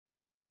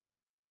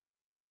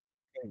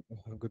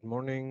Good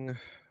morning.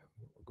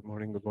 Good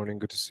morning. Good morning.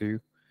 Good to see you.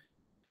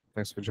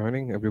 Thanks for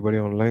joining. Everybody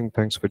online,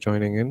 thanks for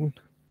joining in.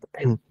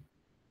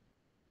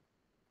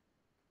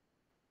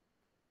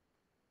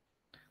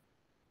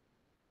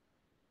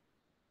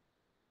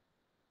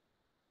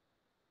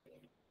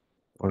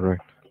 All right.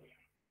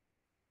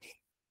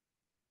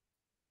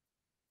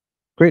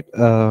 Great.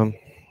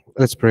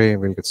 Let's pray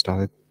and we'll get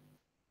started.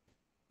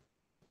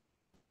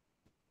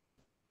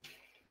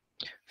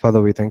 Father,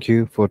 we thank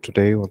you for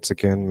today. Once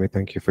again, we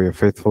thank you for your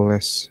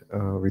faithfulness.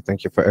 We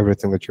thank you for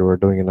everything that you are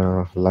doing in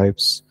our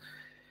lives.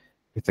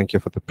 We thank you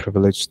for the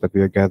privilege that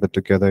we are gathered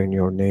together in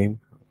your name.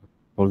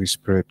 Holy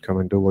Spirit, come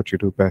and do what you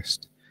do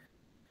best.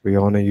 We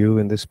honor you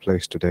in this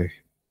place today.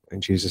 In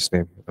Jesus'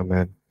 name,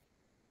 amen.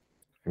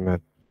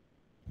 Amen.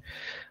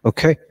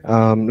 Okay,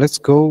 let's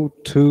go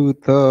to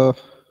the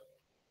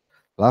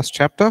last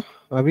chapter.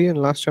 Are we in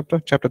last chapter?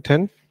 Chapter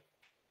 10?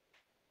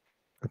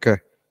 Okay.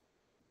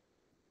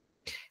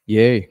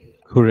 Yay.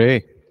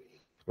 Hooray.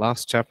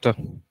 Last chapter.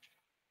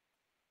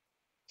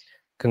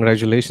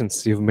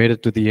 Congratulations. You've made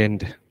it to the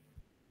end.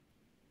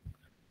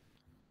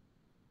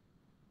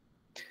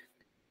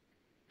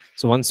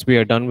 So once we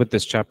are done with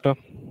this chapter,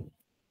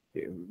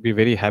 be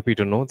very happy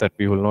to know that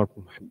we will not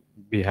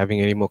be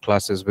having any more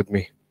classes with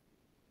me.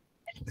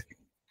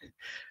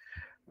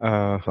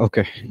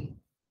 Okay.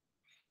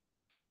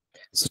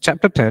 So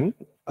chapter 10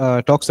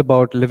 talks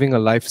about living a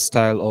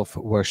lifestyle of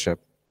worship.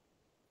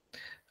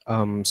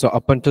 So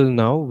up until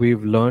now,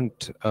 we've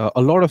learned a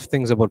lot of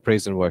things about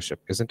praise and worship,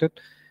 isn't it?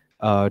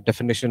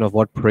 Definition of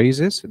what praise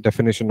is,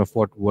 definition of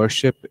what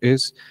worship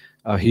is,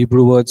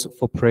 Hebrew words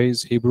for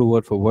praise, Hebrew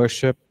word for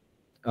worship,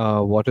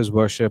 what is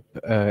worship.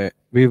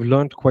 We've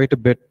learned quite a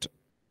bit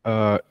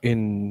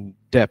in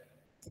depth,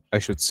 I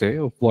should say,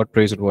 of what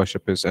praise and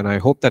worship is, and I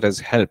hope that has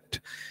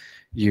helped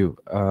you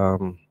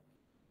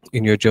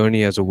in your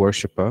journey as a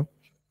worshiper.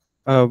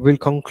 We'll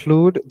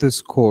conclude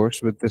this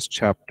course with this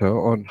chapter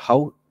on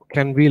how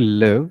can we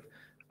live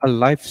a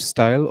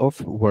lifestyle of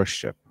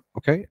worship.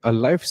 Okay, a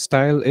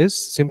lifestyle is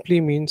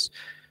simply means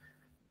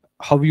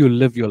how you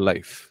live your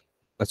life.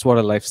 That's what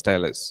a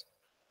lifestyle is.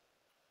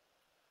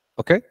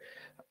 Okay,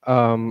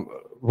 um,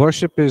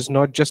 worship is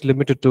not just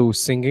limited to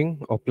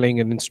singing or playing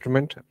an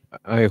instrument.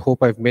 I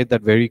hope I've made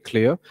that very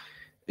clear.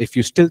 If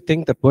you still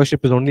think that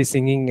worship is only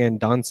singing and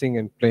dancing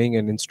and playing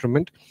an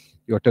instrument,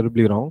 you're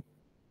terribly wrong.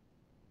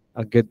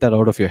 Get that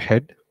out of your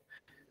head.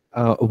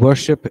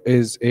 Worship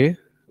is a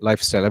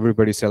lifestyle.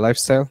 Everybody say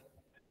lifestyle.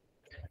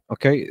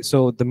 Okay,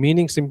 so the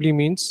meaning simply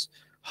means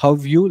how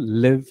you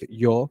live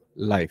your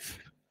life.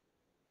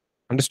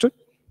 Understood?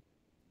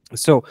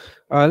 So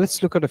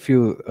let's look at a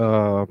few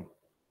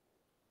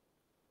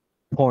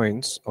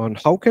points on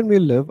how can we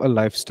live a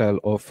lifestyle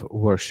of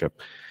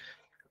worship.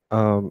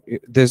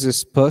 There's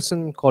this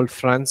person called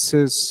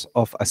Francis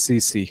of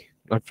Assisi,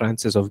 not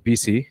Francis of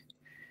BC.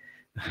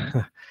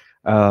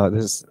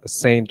 This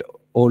saint,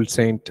 old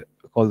saint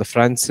called the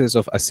Francis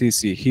of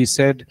Assisi. He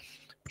said,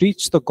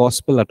 "Preach the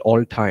gospel at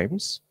all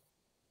times.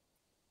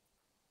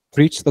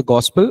 Preach the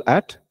gospel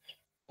at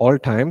all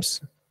times.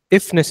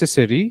 If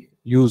necessary,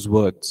 use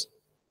words."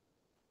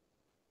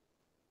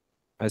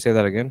 I say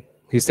that again.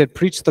 He said,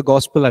 "Preach the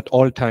gospel at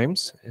all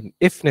times, and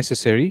if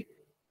necessary,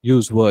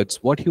 use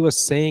words." What he was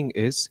saying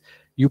is,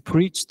 you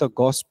preach the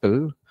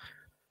gospel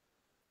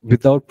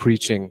without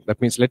preaching.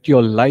 That means let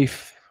your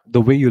life,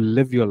 the way you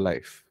live your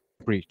life,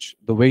 preach.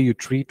 The way you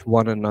treat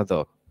one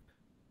another,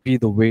 be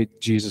the way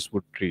Jesus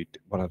would treat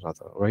one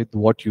another, right?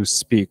 What you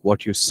speak,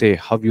 what you say,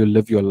 how you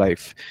live your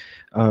life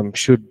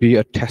should be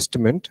a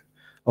testament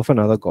of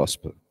another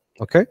gospel.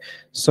 Okay,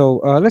 so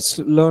let's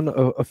learn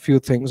a few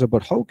things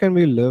about how can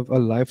we live a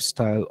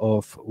lifestyle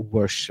of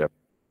worship.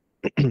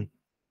 The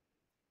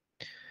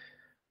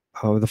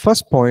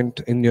first point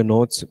in your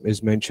notes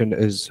is mentioned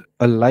is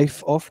a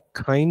life of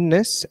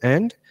kindness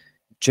and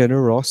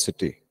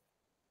generosity.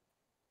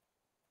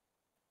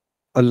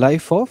 A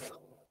life of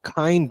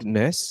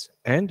kindness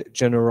and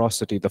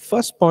generosity. The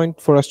first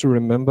point for us to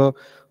remember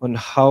on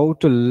how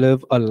to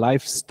live a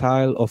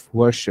lifestyle of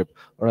worship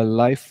or a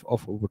life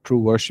of a true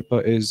worshiper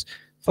is,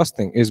 first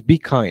thing is be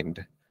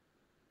kind.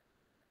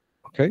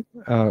 Okay,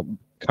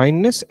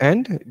 kindness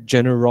and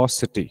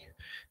generosity.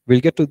 We'll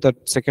get to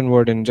that second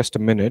word in just a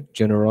minute,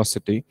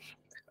 generosity.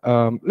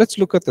 Let's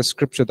look at the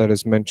scripture that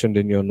is mentioned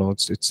in your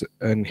notes. It's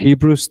in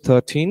Hebrews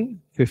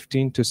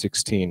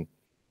 13:15-16.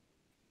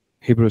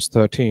 Hebrews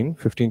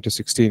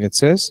 13:15-16. It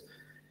says,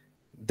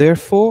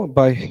 "Therefore,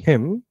 by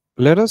him,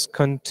 let us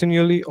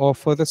continually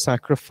offer the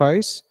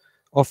sacrifice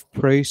of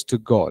praise to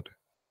God.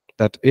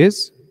 That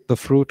is the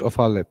fruit of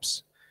our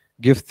lips.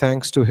 Give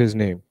thanks to his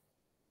name."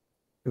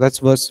 That's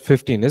verse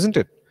 15, isn't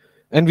it?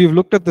 And we've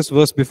looked at this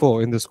verse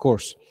before in this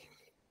course.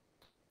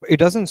 It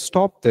doesn't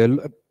stop there.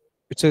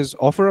 It says,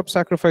 offer up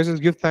sacrifices,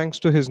 give thanks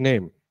to his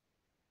name.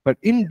 But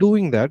in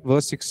doing that,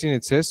 verse 16,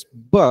 it says,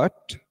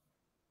 but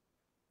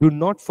do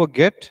not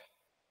forget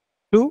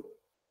to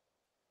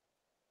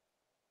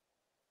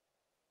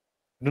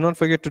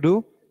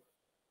do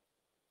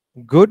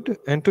good,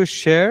 and to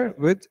share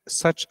with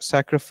such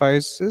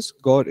sacrifices,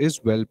 God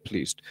is well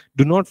pleased.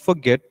 Do not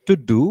forget to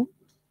do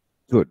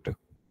good.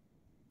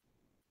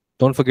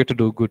 Don't forget to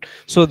do good.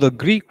 So the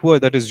Greek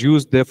word that is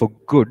used there for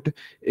good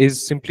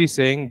is simply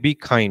saying be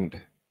kind.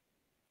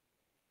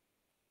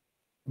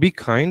 Be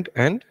kind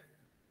and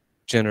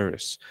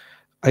generous.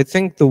 I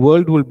think the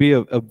world will be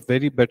a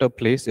very better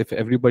place if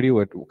everybody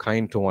were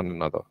kind to one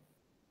another,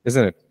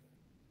 isn't it?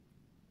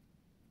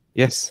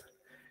 Yes.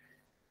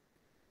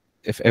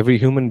 If every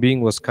human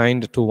being was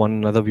kind to one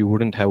another, we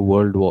wouldn't have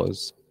world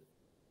wars.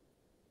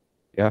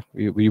 Yeah,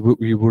 we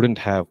wouldn't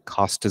have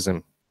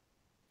casteism.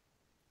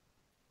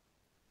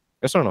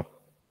 Yes or no?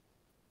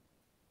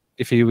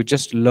 If we would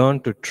just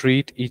learn to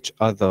treat each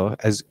other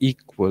as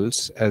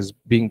equals, as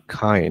being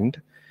kind,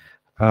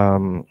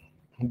 um,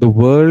 the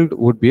world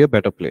would be a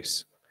better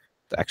place.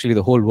 Actually,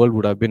 the whole world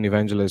would have been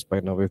evangelized by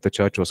now if the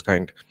church was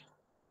kind.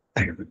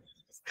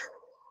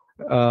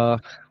 Uh,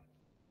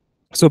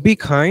 so be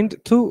kind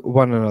to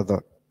one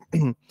another.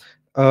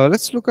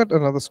 Let's look at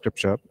another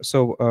scripture.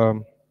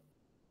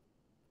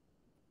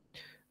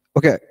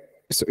 Okay,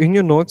 so in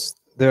your notes,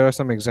 there are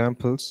some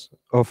examples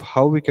of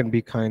how we can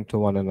be kind to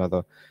one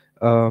another.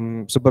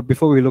 But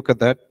before we look at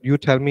that, you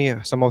tell me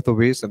some of the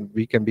ways that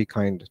we can be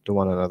kind to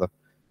one another.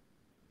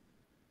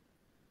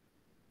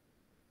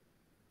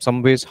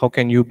 Some ways, how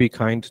can you be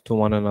kind to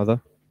one another?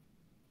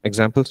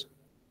 Examples?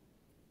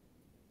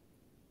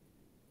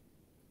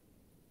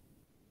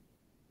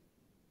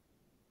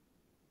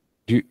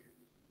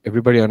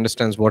 Everybody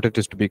understands what it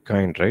is to be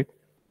kind, right?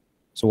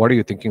 So what are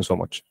you thinking so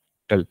much?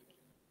 Tell.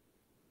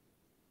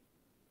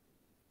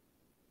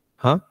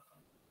 Huh?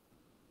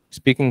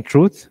 Speaking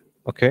truth?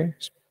 Okay.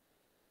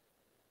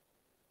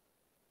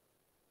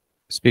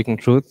 Speaking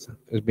truth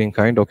is being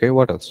kind. Okay,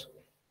 what else?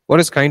 What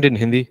is kind in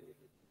Hindi?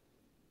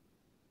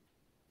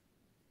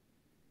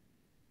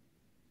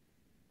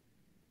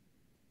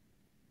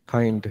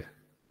 Kind.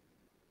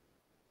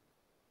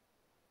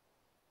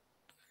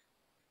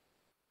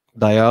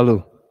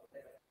 Dayalu.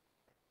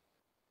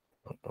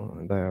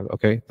 Dayalu.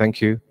 Okay,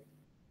 thank you,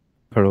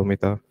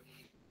 Paromita.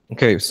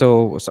 Okay,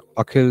 so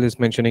Akhil is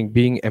mentioning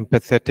being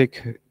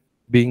empathetic,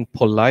 being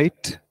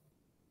polite,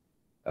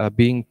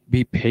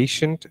 be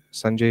patient.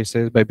 Sanjay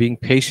says by being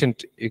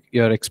patient,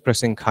 you're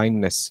expressing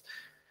kindness.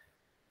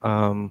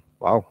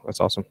 Wow, that's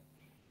awesome.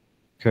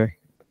 Okay.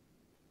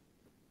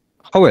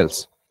 How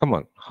else? Come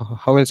on.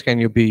 How else can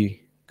you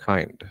be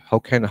kind? How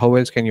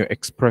else can you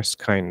express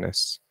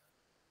kindness?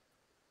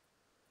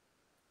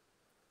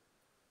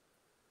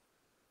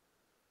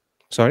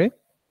 Sorry?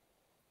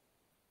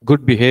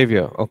 Good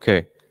behavior.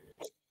 Okay.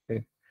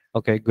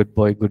 Okay, good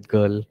boy, good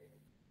girl.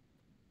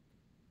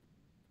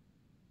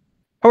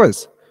 How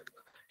else?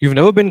 You've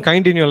never been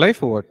kind in your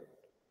life or what?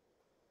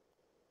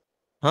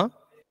 Huh?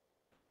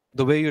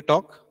 The way you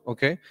talk?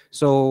 Okay.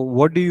 So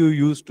what do you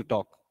use to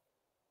talk?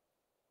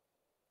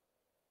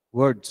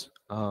 Words.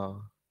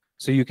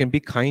 So you can be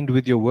kind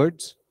with your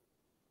words?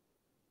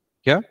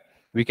 Yeah?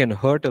 We can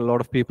hurt a lot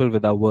of people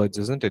with our words,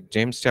 isn't it?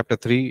 James chapter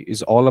 3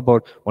 is all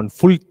about, one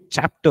full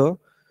chapter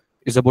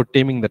is about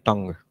taming the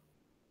tongue.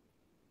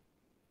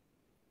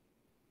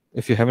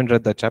 If you haven't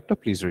read that chapter,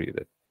 please read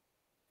it.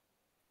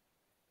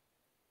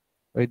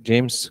 Right?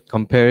 James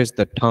compares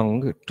the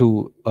tongue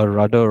to a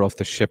rudder of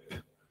the ship.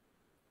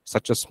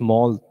 Such a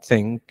small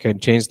thing can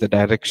change the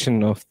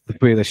direction of the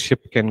way the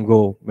ship can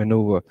go,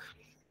 maneuver.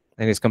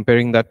 And he's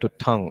comparing that to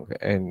tongue.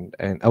 And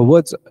our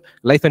words,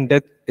 life and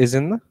death is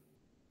in the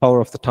power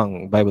of the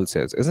tongue, Bible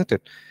says, isn't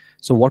it?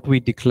 So what we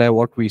declare,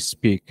 what we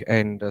speak.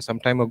 And some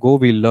time ago,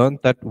 we learned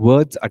that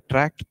words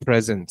attract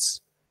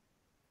presence.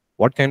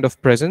 What kind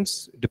of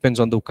presence depends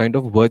on the kind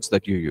of words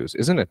that you use,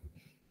 isn't it?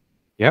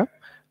 Yeah.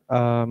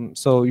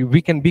 So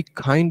we can be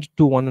kind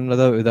to one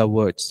another with our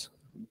words.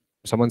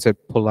 Someone said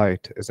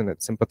polite, isn't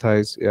it?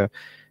 Sympathize. Yeah.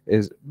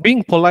 Is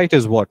being polite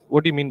is what?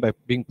 What do you mean by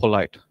being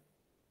polite?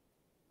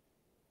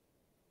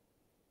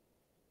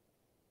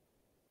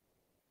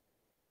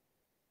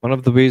 One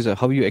of the ways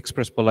how you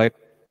express polite.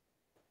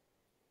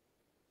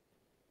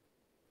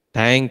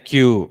 Thank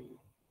you.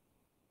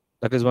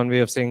 That is one way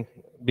of saying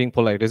being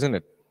polite, isn't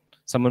it?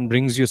 Someone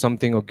brings you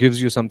something or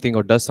gives you something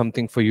or does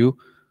something for you.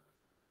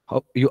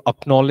 How you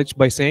acknowledge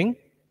by saying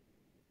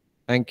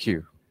thank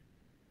you.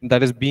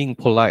 That is being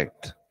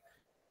polite.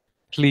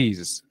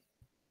 Please,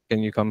 can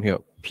you come here?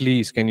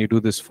 Please, can you do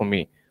this for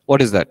me?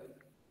 What is that?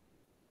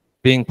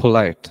 Being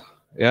polite.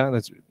 Yeah,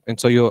 and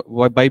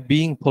so by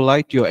being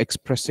polite, you're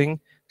expressing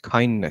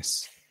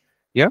kindness.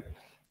 Yeah.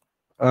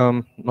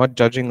 Not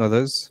judging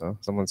others.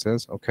 Someone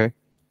says, okay.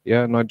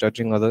 Yeah, not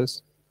judging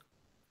others.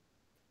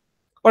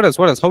 What else?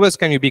 What else? How else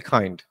can you be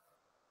kind?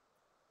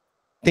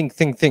 Think,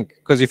 think, think.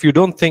 Because if you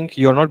don't think,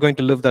 you're not going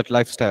to live that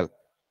lifestyle.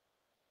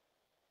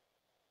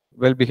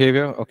 Well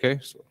behavior. Okay.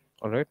 So,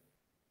 all right.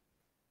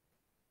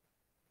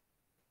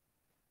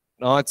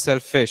 No, it's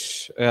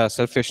selfish. Yeah,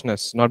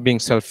 selfishness. Not being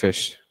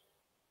selfish.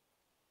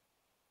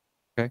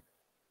 Okay.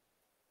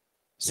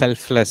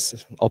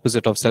 Selfless.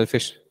 Opposite of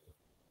selfish.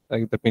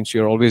 Like that means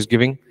you're always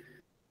giving,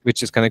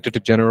 which is connected to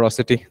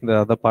generosity. The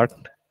other part.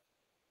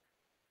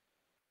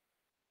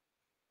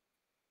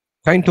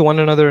 Kind to one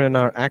another in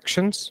our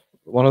actions.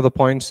 One of the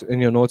points in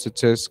your notes, it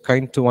says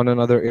kind to one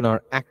another in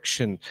our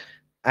action.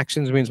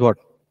 Actions means what?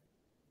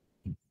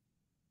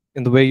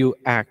 In the way you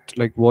act,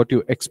 like what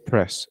you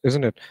express,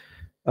 isn't it?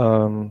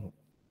 Um,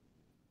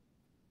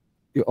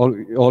 you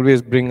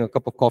always bring a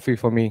cup of coffee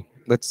for me.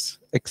 That's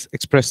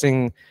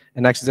expressing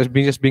an action. That's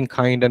just being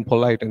kind and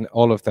polite and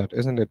all of that,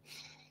 isn't it?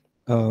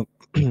 Uh,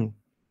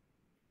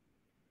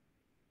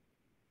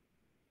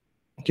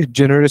 get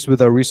generous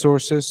with our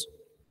resources,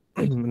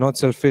 not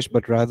selfish,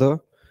 but rather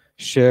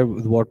share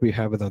with what we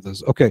have with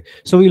others. Okay,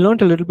 so we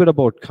learned a little bit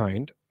about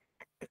kind.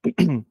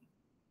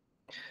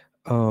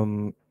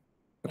 um,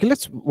 okay,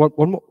 let's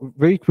one more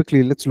very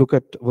quickly. Let's look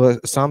at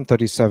Psalm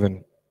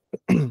 37.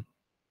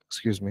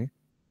 Excuse me,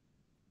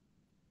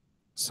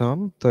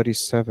 Psalm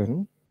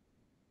 37.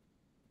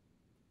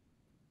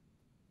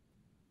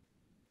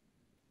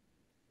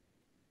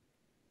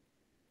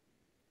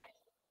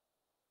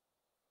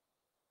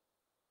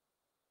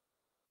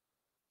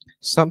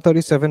 Psalm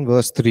 37,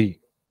 verse 3.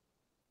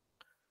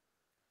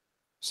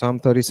 Psalm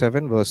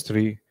 37, verse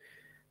 3.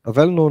 A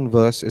well known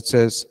verse. It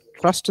says,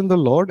 trust in the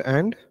Lord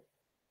and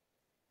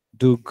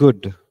do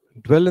good,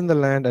 dwell in the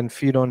land and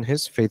feed on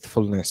his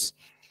faithfulness.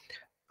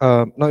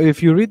 Now,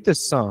 if you read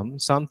this Psalm,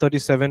 Psalm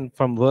 37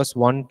 from verse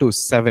 1 to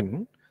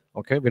 7,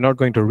 okay, we're not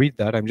going to read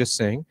that, I'm just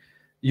saying,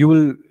 you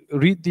will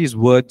read these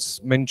words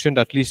mentioned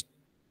at least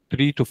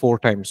 3 to 4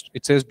 times.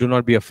 It says, do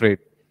not be afraid.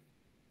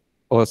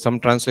 Or some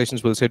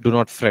translations will say, do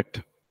not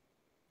fret,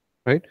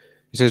 right?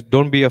 He says,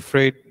 don't be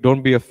afraid,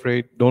 don't be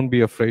afraid, don't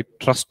be afraid.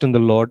 Trust in the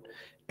Lord.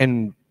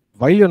 And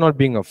while you're not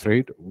being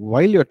afraid,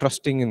 while you're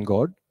trusting in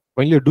God,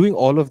 while you're doing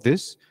all of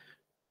this,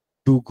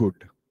 do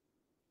good.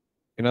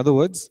 In other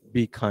words,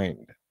 be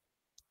kind.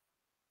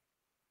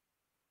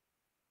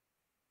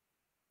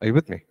 Are you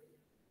with me?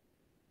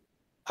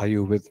 Are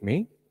you with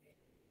me?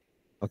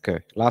 Okay,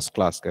 last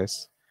class,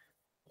 guys.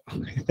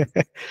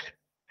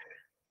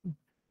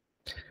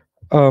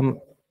 um,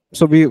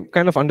 so we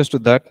kind of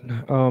understood that.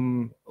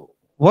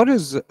 What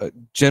is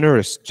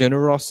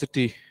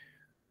generosity?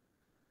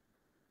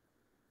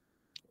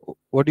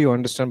 What do you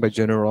understand by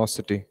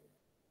generosity?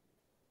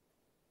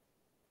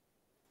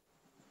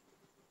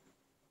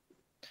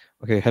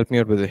 Okay, help me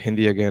out with the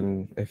Hindi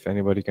again, if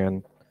anybody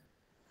can.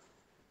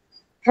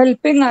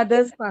 Helping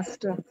others,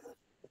 Pastor.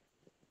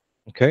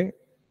 Okay,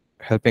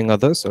 helping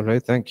others. All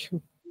right, thank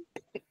you.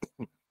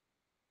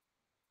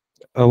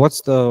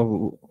 What's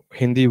the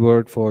Hindi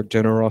word for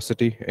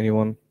generosity?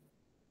 Anyone?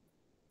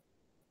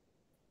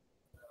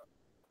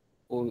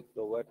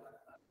 The word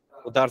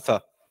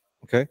udartha.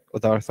 Okay,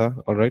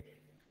 udartha. All right,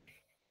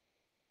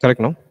 correct,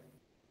 no?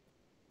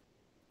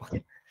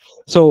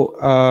 So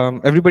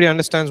everybody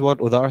understands what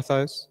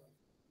udartha is?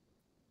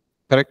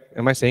 Correct?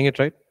 Am I saying it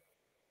right?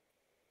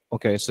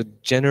 Okay, so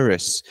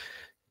generosity.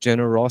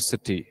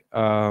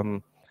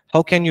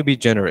 How can you be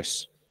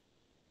generous?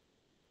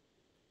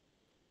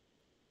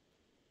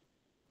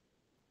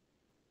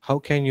 How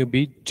can you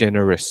be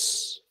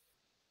generous?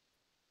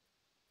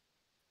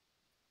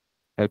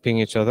 Helping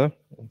each other?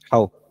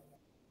 How?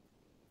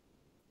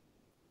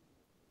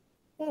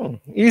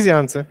 Easy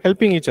answer.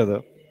 Helping each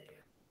other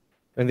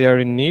when they are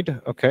in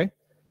need. Okay.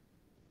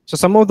 So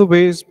some of the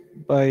ways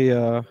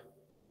by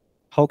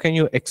how can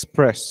you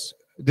express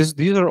this?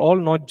 These are all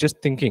not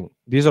just thinking.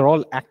 These are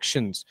all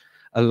actions.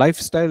 A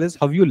lifestyle is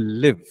how you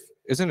live,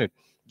 isn't it?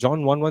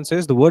 John 1:1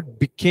 says the word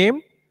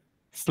became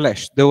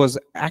flesh. There was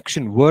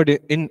action, word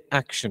in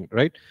action,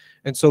 right?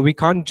 And so we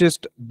can't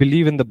just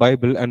believe in the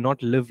Bible and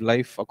not live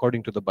life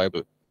according to the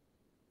Bible.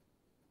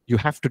 You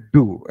have to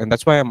do, and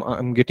that's why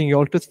I'm getting you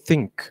all to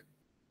think.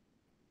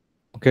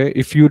 Okay,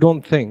 if you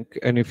don't think,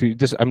 and if you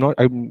just, I'm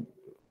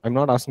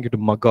not asking you to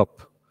mug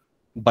up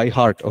by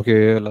heart.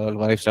 Okay,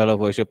 lifestyle of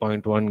worship,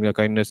 point one,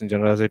 kindness and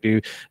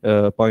generosity,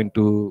 point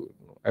two.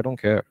 I don't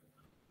care,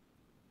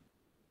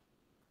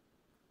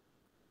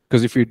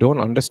 because if you don't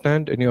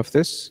understand any of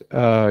this,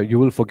 you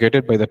will forget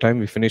it by the time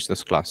we finish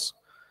this class.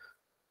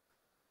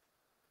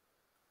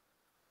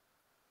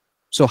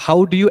 So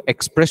how do you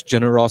express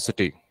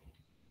generosity?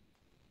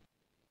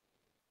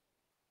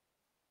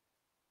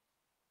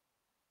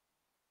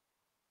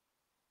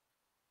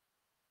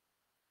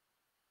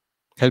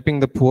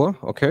 Helping the poor,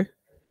 okay.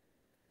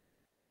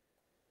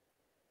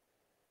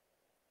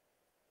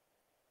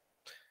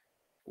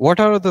 What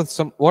are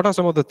some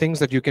of the things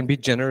that you can be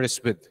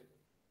generous with?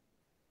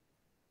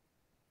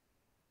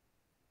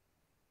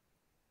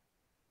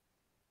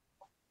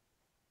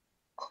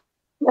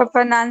 The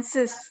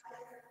finances.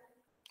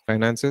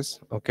 Finances,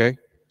 okay.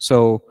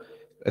 So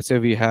let's say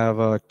we have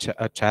a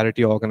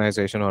charity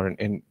organization, or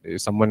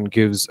someone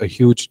gives a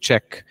huge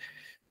check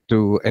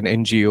to an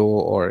NGO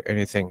or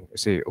anything.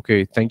 Say,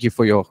 okay, thank you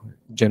for your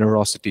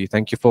generosity.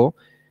 Thank you for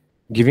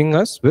giving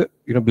us,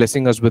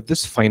 blessing us with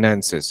this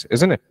finances,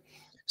 isn't it?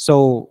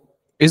 So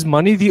is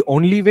money the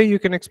only way you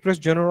can express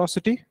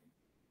generosity?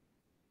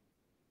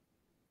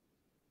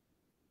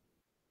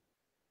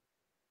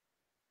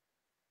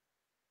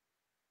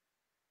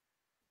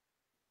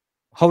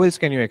 How else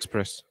can you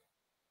express?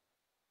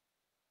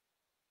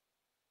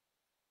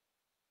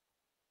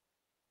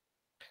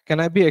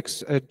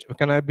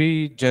 can I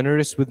be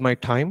generous with my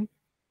time?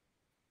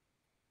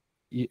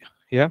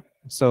 Yeah.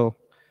 So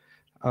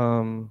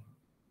um,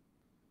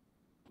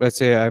 let's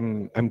say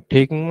I'm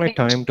taking my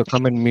time to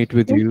come and meet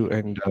with you,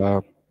 and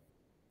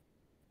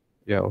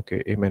yeah,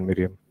 okay, amen,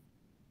 Miriam.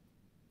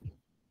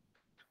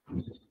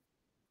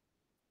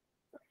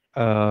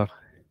 Uh,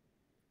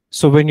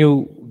 so when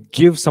you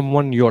give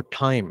someone your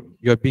time,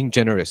 you're being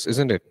generous,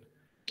 isn't it?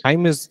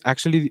 Time is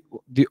actually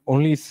the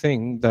only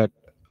thing that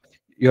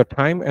your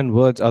time and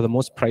words are the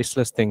most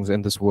priceless things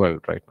in this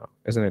world right now,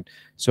 isn't it?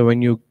 So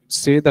when you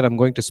say that I'm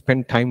going to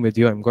spend time with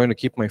you, I'm going to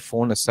keep my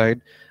phone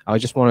aside, I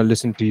just want to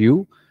listen to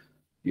you,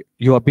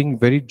 you are being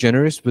very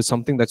generous with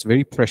something that's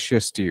very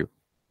precious to you,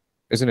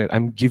 isn't it?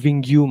 I'm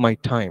giving you my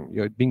time.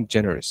 You're being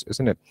generous,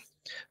 isn't it?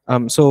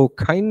 So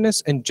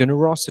kindness and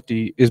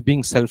generosity is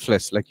being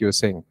selfless, like you were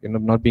saying,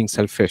 not being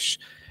selfish.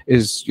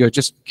 Is you're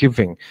just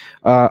giving.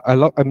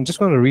 I'm just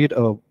going to read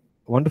a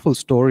wonderful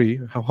story.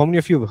 How many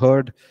of you have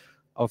heard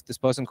of this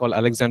person called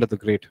Alexander the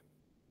Great?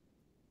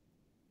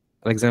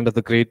 Alexander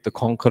the Great, the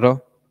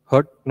conqueror.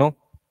 Heard? No?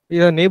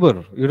 Yeah,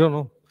 neighbor. You don't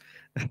know.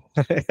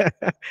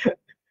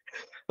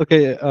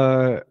 Okay.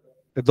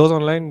 Those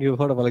online, you've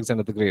heard of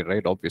Alexander the Great,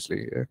 right?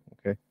 Obviously. Yeah.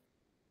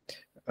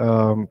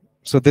 Okay.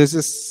 So there's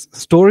this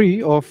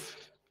story of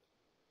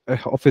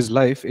his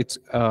life. It's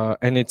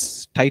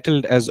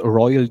titled as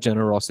Royal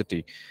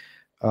Generosity.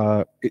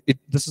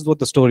 This is what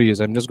the story is.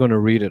 I'm just going to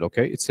read it.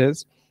 Okay. It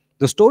says,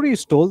 the story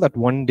is told that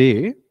one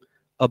day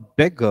a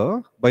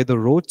beggar by the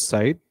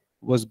roadside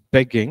was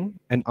begging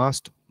and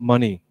asked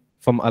money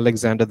from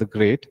Alexander the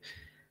Great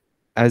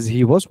as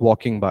he was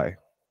walking by.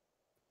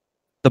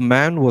 The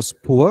man was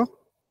poor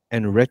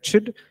and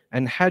wretched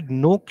and had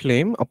no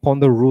claim upon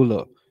the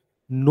ruler,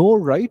 no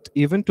right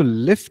even to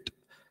lift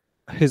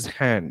his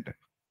hand.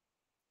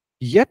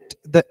 Yet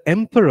the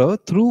emperor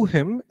threw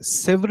him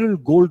several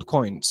gold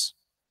coins.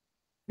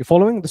 You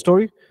following the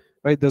story?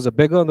 Right? There's a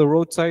beggar on the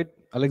roadside.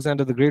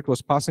 Alexander the Great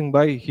was passing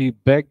by. He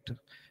begged,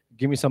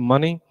 give me some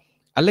money.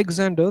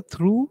 Alexander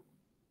threw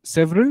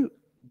several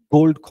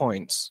gold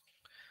coins.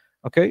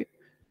 Okay?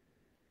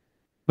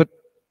 But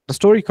the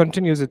story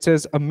continues. It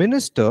says, a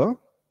minister,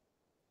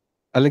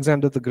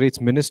 Alexander the Great's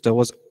minister,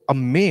 was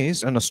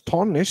amazed and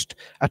astonished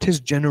at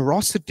his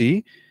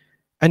generosity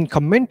and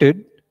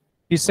commented,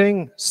 he's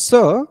saying,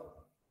 Sir,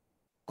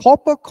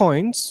 copper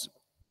coins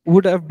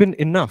would have been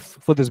enough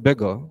for this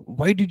beggar.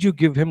 Why did you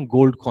give him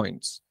gold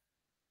coins?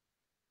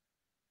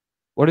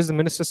 What is the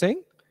minister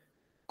saying?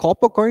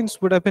 Copper coins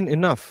would have been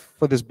enough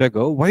for this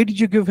beggar. Why did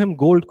you give him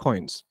gold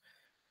coins?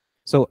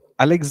 So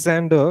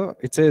Alexander,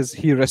 it says,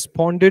 he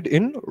responded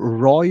in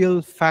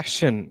royal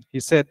fashion. He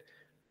said,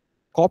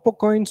 copper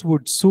coins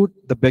would suit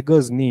the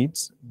beggar's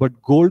needs,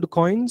 but gold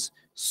coins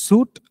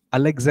suit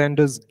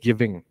Alexander's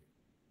giving.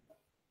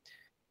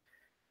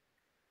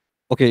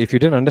 Okay, if you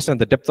didn't understand,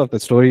 the depth of the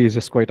story is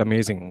just quite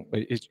amazing.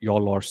 It's your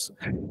loss.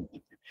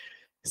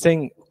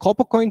 Saying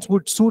copper coins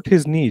would suit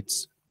his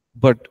needs,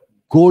 but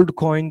gold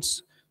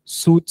coins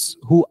suits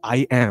who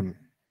I am,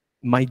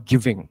 my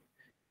giving.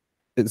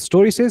 The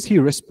story says he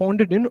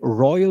responded in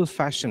royal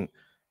fashion.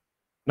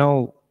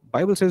 Now,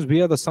 Bible says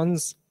we are the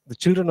sons, the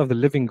children of the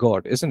living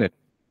God, isn't it?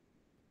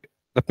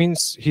 That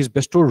means he's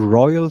bestowed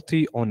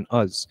royalty on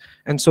us.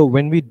 And so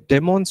when we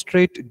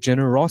demonstrate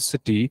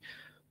generosity,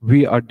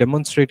 we are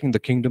demonstrating the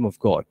kingdom of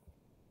God.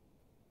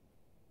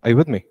 Are you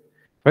with me?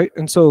 Right?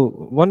 And so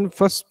one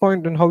first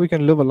point in how we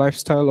can live a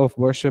lifestyle of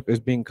worship is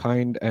being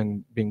kind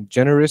and being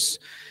generous.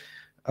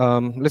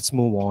 Let's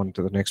move on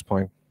to the next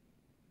point.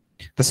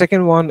 The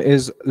second one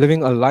is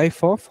living a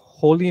life of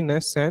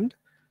holiness and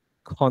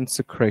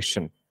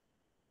consecration.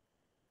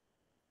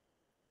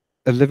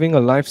 Living a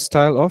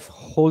lifestyle of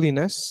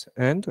holiness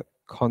and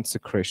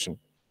consecration.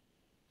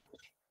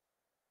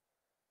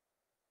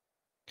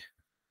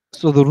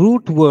 So the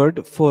root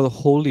word for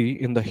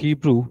holy in the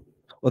Hebrew,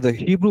 or the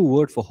Hebrew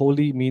word for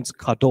holy means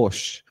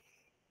kadosh.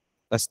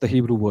 That's the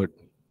Hebrew word.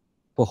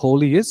 For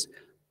holy is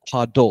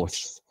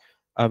kadosh.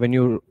 When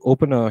you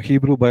open a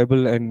Hebrew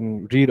Bible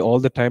and read all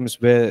the times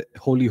where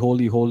holy,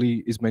 holy, holy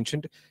is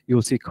mentioned, you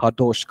will see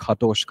kadosh,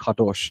 kadosh,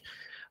 kadosh.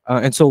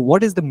 And so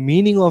what is the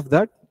meaning of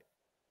that?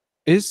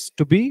 Is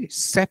to be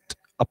set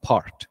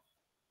apart,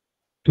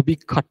 to be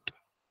cut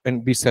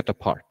and be set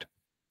apart,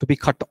 to be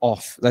cut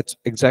off. That's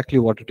exactly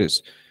what it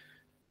is.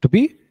 To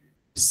be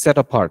set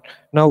apart.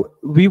 Now,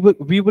 we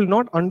will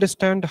not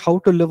understand how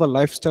to live a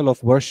lifestyle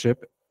of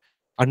worship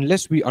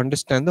unless we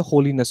understand the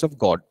holiness of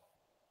God.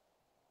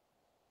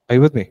 Are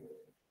you with me?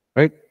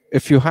 Right?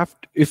 If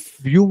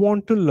you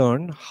want to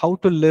learn how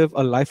to live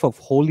a life of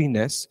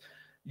holiness,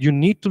 you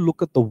need to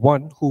look at the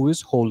one who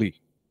is holy.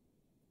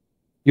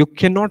 You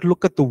cannot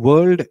look at the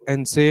world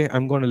and say,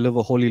 I'm going to live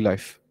a holy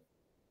life.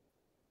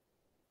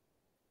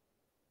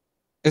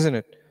 Isn't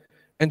it?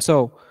 And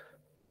so,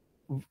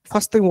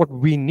 first thing what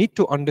we need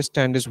to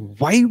understand is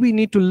why we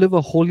need to live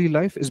a holy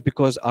life is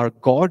because our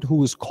God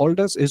who has called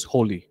us is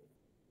holy.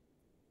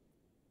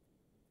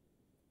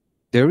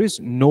 There is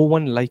no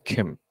one like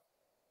him.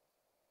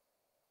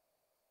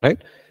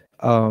 Right?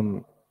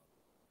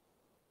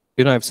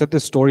 I've said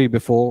this story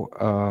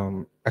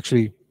before.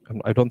 Actually,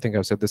 I don't think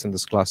I've said this in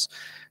this class.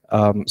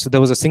 So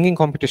there was a singing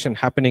competition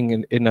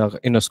happening in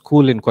a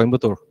school in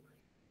Coimbatore.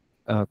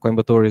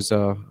 Coimbatore is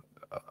a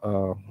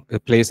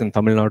place in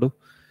Tamil Nadu.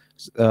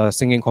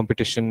 Singing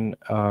competition.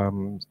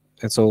 And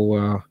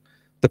so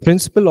the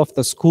principal of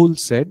the school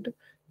said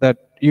that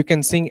you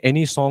can sing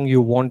any song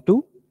you want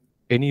to,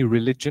 any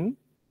religion,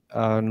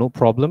 no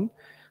problem,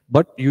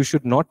 but you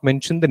should not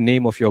mention the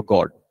name of your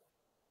God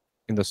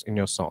in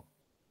your song.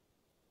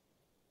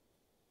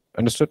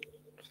 Understood?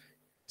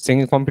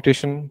 Singing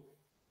competition,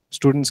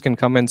 students can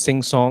come and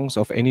sing songs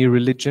of any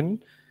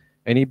religion,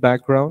 any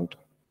background.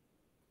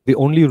 The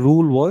only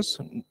rule was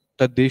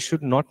that they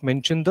should not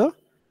mention the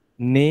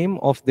name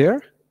of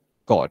their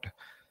God.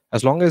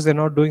 As long as they're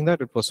not doing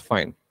that, it was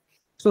fine.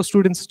 So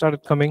students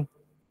started coming,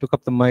 took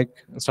up the mic,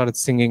 and started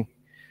singing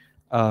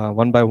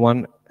one by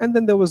one. And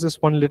then there was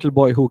this one little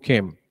boy who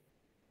came,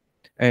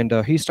 and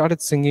he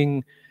started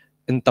singing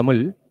in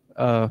Tamil,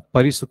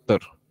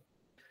 Parisuttar.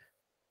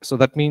 So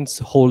that means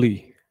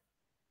holy.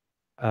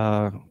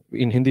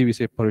 In Hindi, we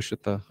say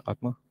Parishuddha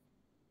Atma,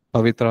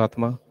 Pavitra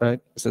Atma,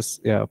 right? This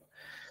is, yeah.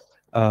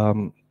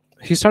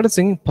 He started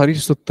singing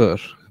Parisuttar,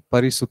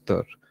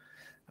 Parisuttar.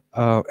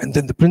 And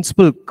then the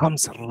principal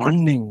comes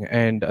running,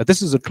 and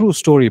this is a true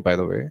story, by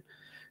the way.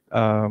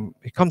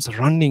 He comes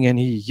running and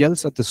he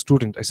yells at the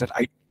student. I said,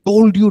 I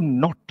told you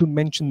not to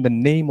mention the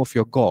name of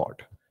your God.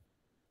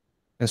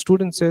 And the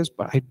student says,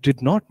 but I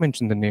did not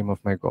mention the name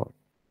of my God.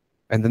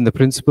 And then the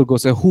principal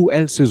goes, who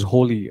else is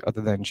holy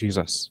other than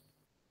Jesus?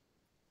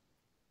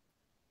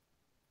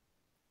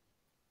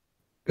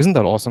 Isn't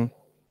that awesome?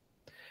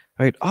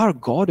 Right? Our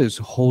God is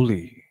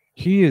holy.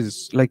 He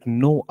is like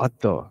no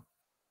other.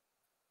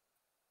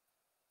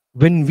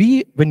 When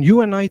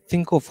you and I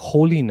think of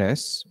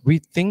holiness, we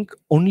think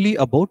only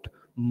about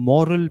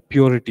moral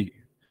purity.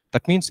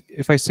 That means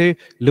if I say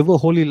live a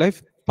holy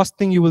life, first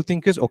thing you will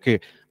think is, okay,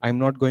 I'm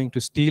not going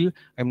to steal,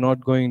 I'm not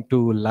going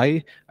to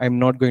lie, I'm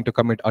not going to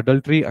commit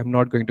adultery, I'm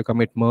not going to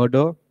commit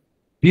murder.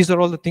 These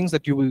are all the things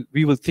that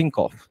we will think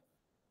of.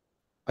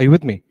 Are you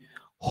with me?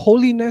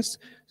 Holiness,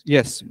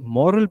 yes,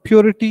 moral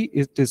purity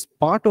is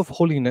part of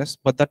holiness,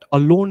 but that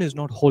alone is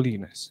not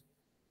holiness.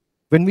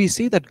 When we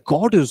say that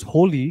God is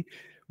holy,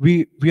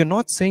 we are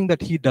not saying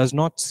that he does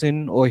not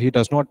sin or he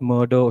does not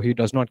murder or he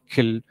does not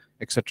kill,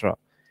 etc.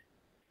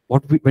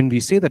 When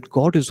we say that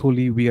God is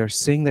holy, we are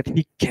saying that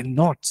he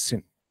cannot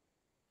sin.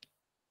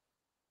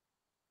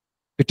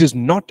 It is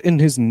not in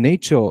his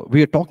nature.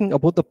 We are talking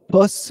about the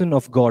person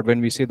of God when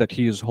we say that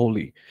he is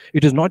holy.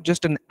 It is not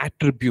just an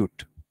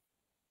attribute.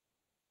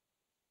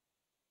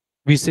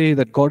 We say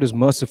that God is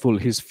merciful,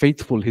 he's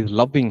faithful, he's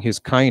loving, he's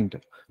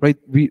kind, right?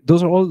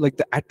 Those are all like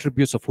the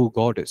attributes of who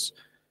God is.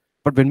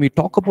 But when we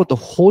talk about the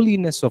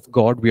holiness of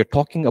God, we are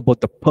talking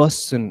about the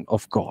person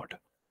of God.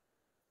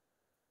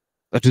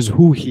 That is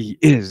who he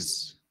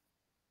is.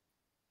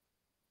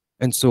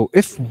 And so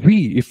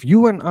if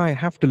you and I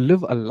have to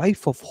live a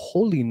life of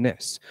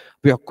holiness,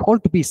 we are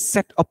called to be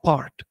set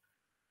apart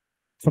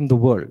from the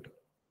world.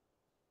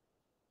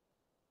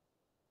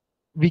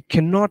 We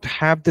cannot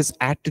have this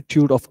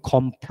attitude of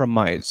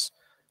compromise.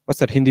 What's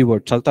that Hindi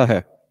word? Chalta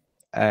hai.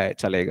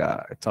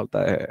 Chalega,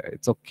 chalta hai.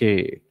 It's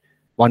okay.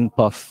 One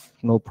puff,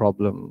 no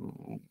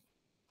problem.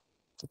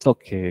 It's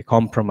okay.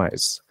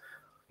 Compromise.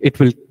 It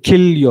will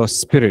kill your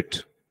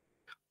spirit.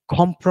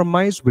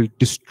 Compromise will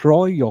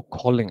destroy your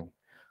calling.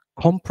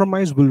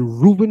 Compromise will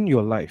ruin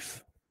your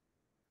life.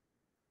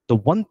 The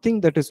one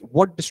thing that is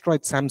what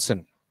destroyed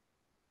Samson?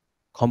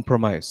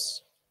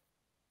 Compromise.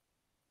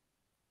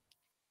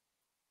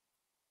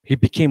 He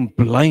became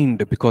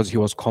blind because he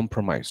was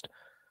compromised.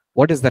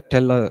 What does that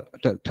tell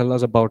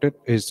us about it?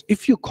 Is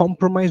if you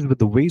compromise with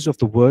the ways of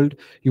the world,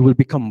 you will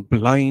become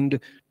blind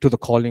to the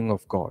calling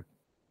of God.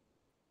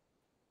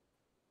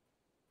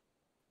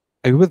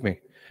 Are you with me?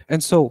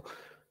 And so,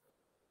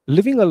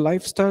 living a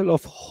lifestyle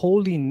of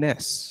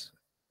holiness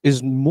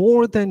is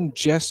more than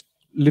just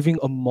living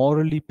a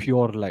morally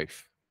pure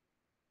life.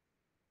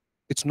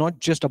 It's not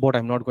just about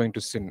I'm not going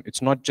to sin.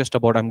 It's not just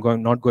about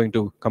not going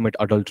to commit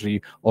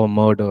adultery or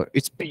murder.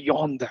 It's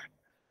beyond that.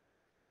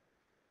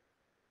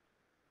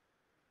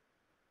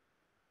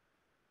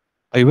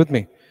 Are you with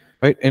me?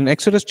 Right? In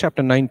Exodus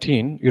chapter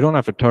 19, you don't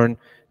have to turn.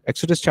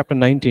 Exodus chapter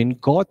 19,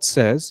 God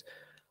says,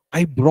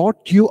 I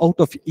brought you out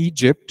of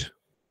Egypt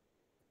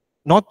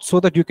not so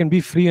that you can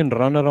be free and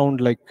run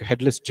around like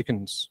headless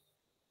chickens.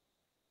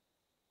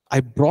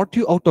 I brought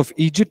you out of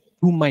Egypt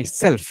to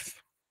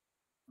myself,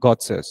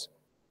 God says.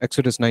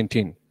 Exodus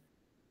 19.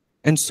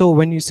 And so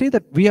when you say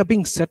that we are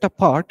being set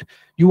apart,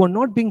 you are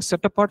not being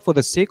set apart for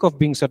the sake of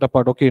being set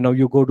apart. Okay, now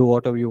you go do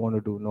whatever you want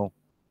to do. No.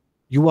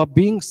 You are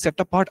being set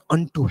apart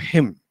unto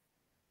him.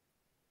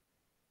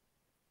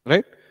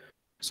 Right?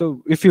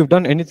 So if you've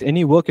done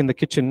any work in the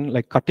kitchen,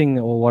 like cutting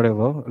or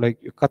whatever, like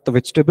you cut the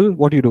vegetable,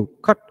 what do?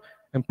 Cut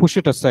and push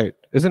it aside,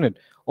 isn't it?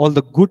 All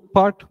the good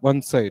part,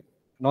 one side,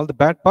 and all the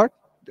bad part,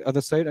 the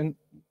other side, and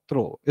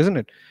throw, isn't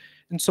it?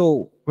 And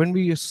so when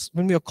we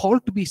are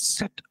called to be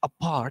set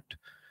apart,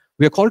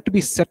 we are called to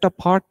be set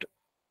apart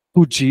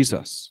to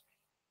Jesus.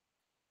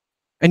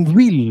 And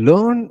we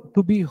learn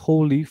to be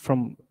holy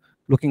from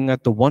looking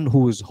at the one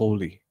who is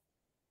holy.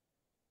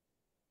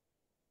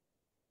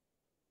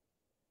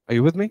 Are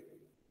you with me?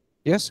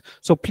 Yes?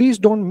 So please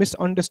don't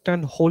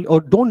misunderstand holy, or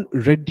don't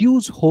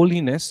reduce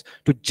holiness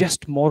to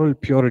just moral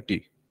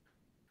purity.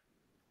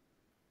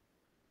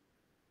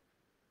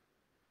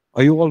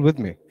 Are you all with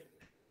me?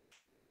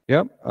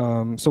 Yeah.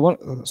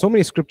 So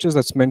many scriptures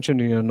that's mentioned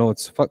in your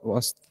notes.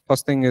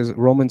 First thing is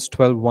Romans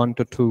 12,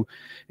 1-2.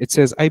 It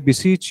says, I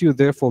beseech you,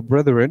 therefore,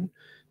 brethren,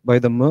 by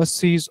the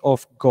mercies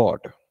of God,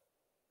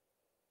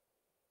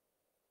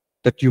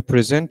 that you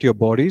present your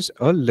bodies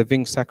a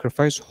living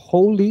sacrifice,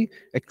 holy,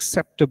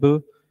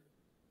 acceptable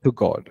to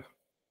God.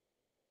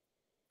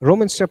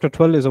 Romans chapter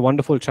 12 is a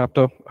wonderful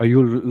chapter.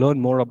 You'll learn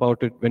more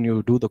about it when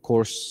you do the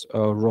course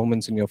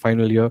Romans in your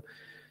final year.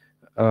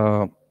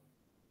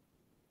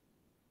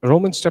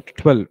 Romans chapter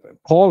 12,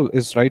 Paul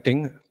is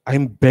writing,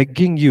 I'm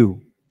begging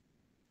you,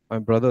 my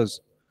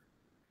brothers,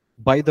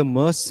 by the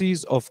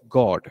mercies of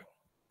God.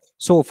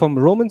 So from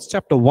Romans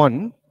chapter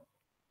 1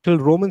 till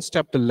Romans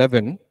chapter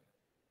 11,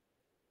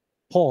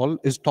 Paul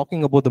is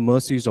talking about the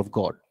mercies of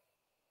God.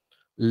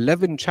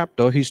 11th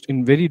chapter, he's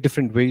in very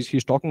different ways,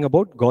 he's talking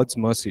about God's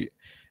mercy.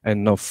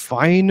 And now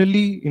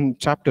finally in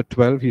chapter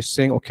 12, he's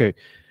saying, okay,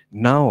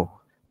 now,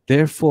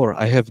 therefore,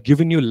 I have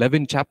given you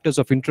 11 chapters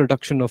of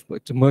introduction of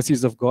the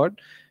mercies of God.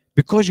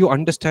 Because you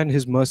understand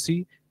his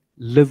mercy,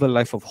 live a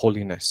life of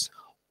holiness.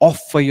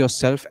 Offer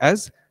yourself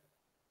as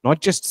not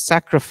just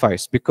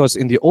sacrifice, because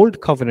in the old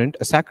covenant,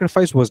 a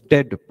sacrifice was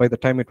dead by the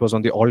time it was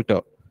on the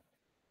altar.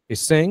 He's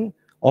saying,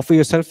 offer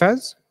yourself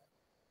as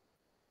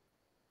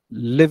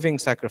living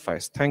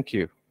sacrifice. Thank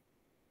you.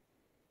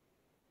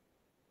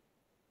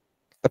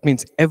 That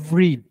means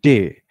every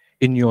day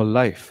in your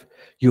life,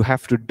 you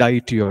have to die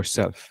to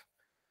yourself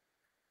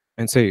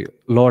and say,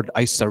 Lord,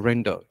 I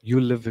surrender. You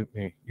live with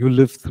me. You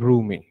live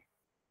through me.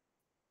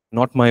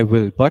 Not my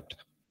will, but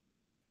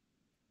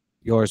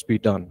yours be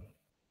done.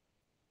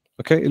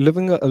 Okay,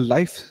 living a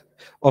life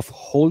of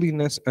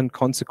holiness and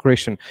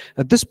consecration.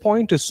 At this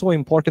point is so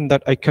important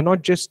that I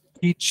cannot just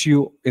teach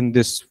you in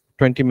this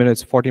 20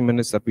 minutes, 40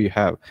 minutes that we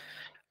have.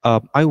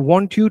 I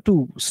want you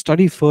to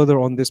study further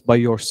on this by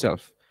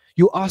yourself.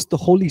 You ask the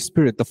Holy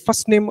Spirit. The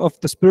first name of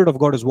the Spirit of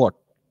God is what?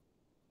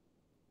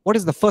 What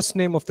is the first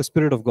name of the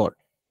Spirit of God?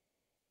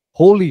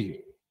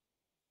 Holy.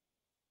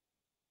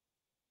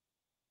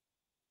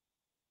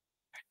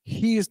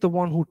 He is the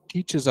one who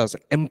teaches us,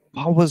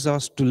 empowers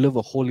us to live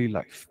a holy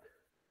life.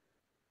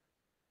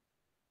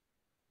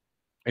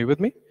 Are you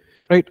with me?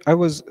 Right?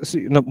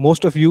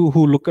 Most of you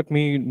who look at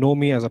me know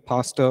me as a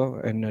pastor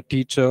and a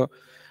teacher,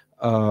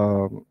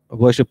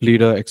 worship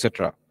leader,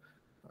 etc.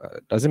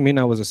 Doesn't mean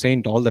I was a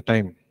saint all the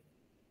time.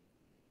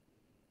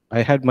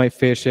 I had my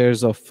fair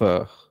shares of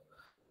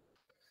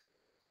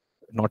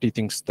naughty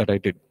things that I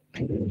did.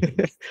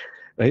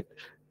 Right?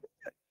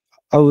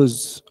 I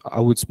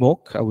would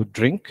smoke, I would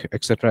drink,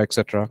 etc.,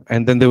 etc.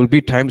 And then there will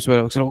be times where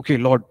I would say, okay,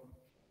 Lord,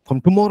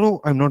 from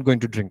tomorrow, I'm not going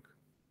to drink.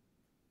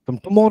 From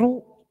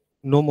tomorrow,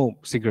 no more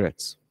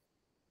cigarettes.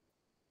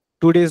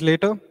 2 days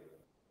later,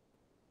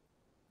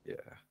 yeah.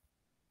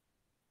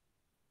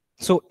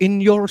 So in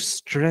your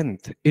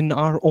strength, in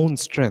our own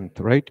strength,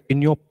 right?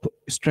 In your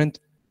strength,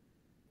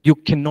 you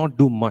cannot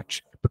do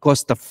much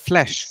because the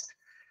flesh,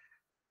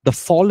 the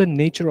fallen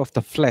nature of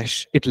the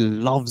flesh, it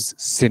loves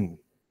sin.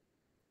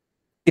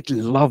 It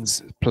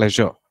loves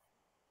pleasure,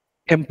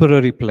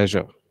 temporary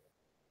pleasure.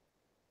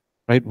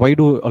 Right? Why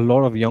do a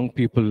lot of young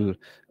people,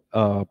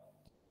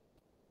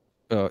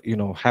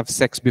 have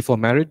sex before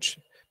marriage?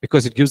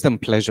 Because it gives them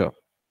pleasure,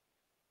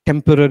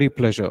 temporary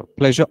pleasure,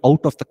 pleasure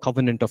out of the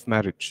covenant of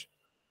marriage.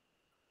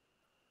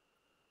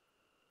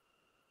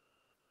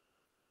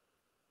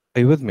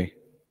 Are you with me?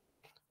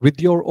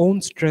 With your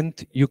own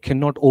strength, you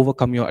cannot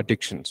overcome your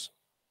addictions.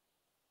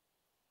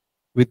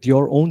 With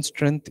your own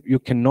strength, you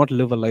cannot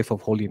live a life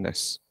of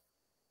holiness.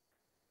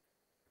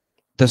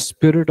 The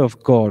Spirit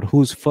of God,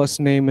 whose first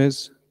name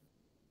is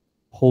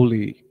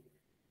Holy,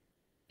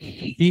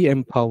 He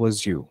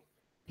empowers you.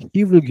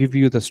 He will give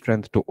you the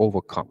strength to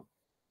overcome.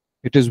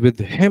 It is with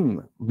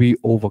Him we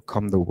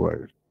overcome the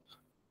world.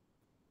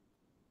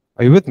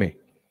 Are you with me?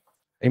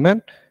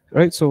 Amen?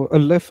 Right? So a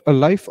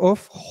life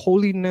of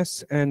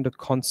holiness and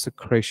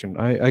consecration.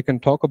 I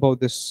can talk about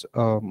this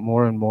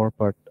more and more,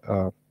 but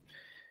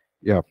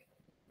yeah,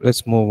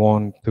 let's move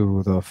on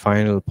to the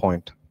final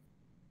point.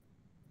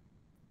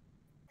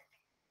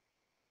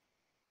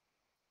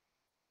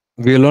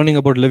 We are learning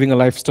about living a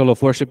lifestyle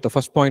of worship. The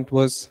first point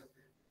was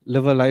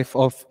live a life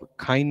of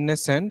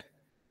kindness and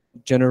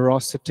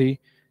generosity,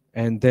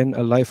 and then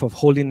a life of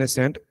holiness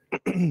and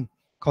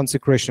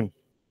consecration.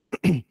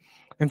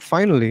 And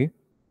finally,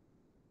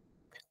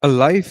 a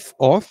life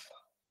of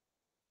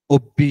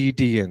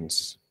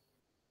obedience.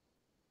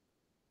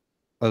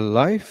 A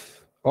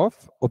life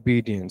of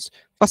obedience.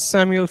 1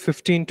 Samuel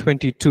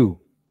 15:22.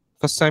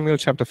 1 Samuel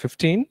chapter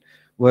 15,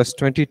 verse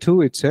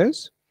 22, it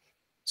says,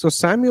 so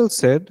Samuel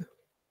said,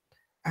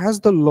 as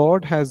the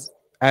Lord has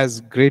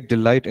as great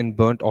delight in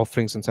burnt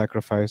offerings and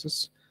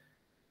sacrifices,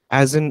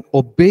 as in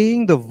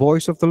obeying the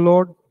voice of the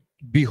Lord.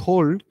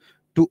 Behold,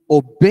 to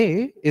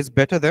obey is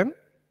better than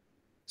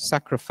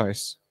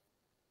sacrifice.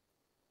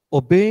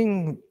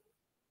 Obeying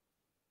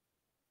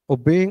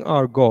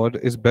our God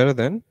is better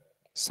than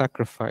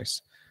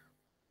sacrifice.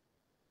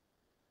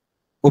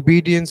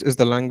 Obedience is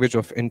the language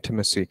of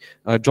intimacy.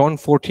 John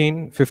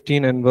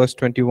 14:15 and verse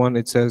 21,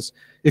 it says,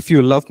 if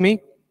you love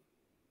me,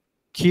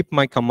 keep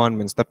my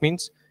commandments. That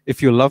means,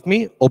 if you love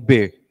me,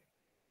 obey.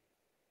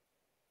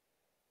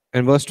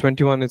 And verse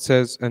 21, it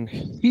says, and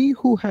he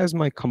who has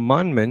my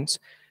commandments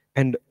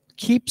and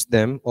keeps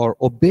them or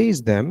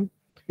obeys them,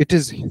 it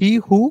is he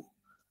who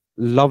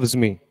loves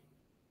me.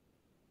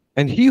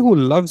 And he who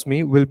loves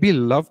me will be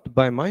loved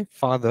by my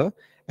Father,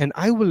 and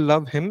I will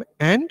love him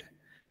and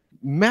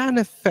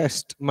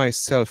manifest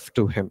myself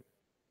to him.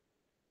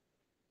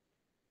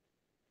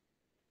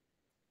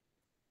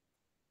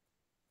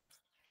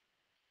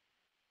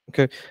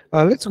 Okay,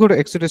 let's go to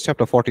Exodus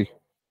chapter 40.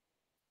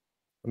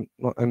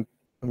 I'm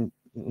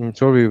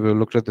sure we've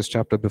looked at this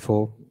chapter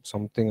before.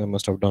 Something I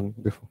must have done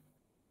before.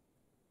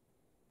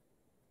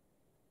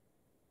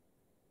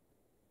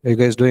 Are you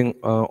guys doing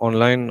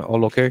online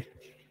all okay?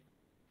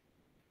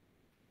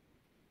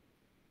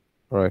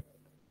 All right.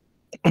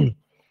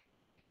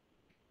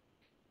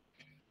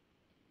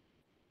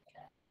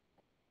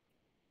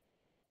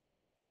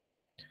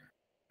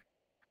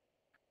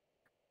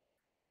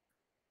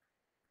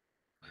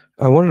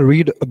 I want to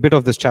read a bit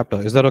of this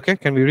chapter. Is that okay?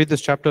 Can we read this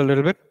chapter a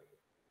little bit?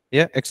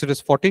 Yeah, Exodus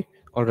 40.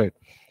 All right.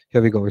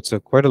 Here we go. It's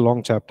quite a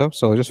long chapter,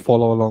 so just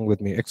follow along with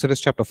me. Exodus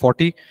chapter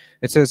 40.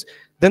 It says,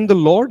 then the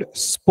Lord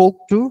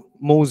spoke to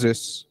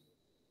Moses.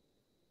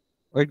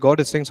 Right? God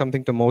is saying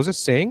something to Moses,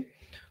 saying,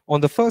 on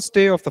the first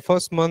day of the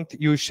first month,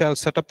 you shall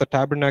set up the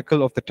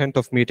tabernacle of the tent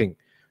of meeting.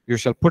 You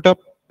shall put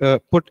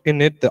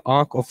in it the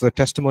ark of the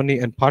testimony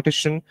and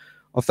partition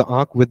of the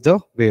ark with the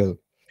veil.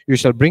 You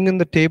shall bring in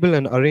the table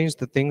and arrange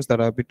the things that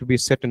are to be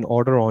set in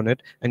order on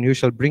it, and you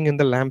shall bring in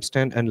the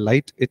lampstand and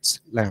light its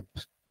lamp.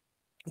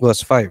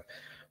 Verse 5.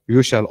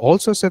 You shall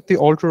also set the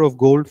altar of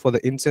gold for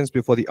the incense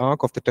before the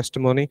ark of the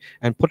testimony,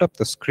 and put up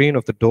the screen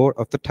of the door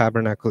of the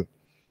tabernacle.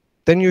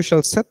 Then you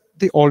shall set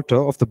the altar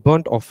of the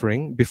burnt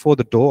offering before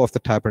the door of the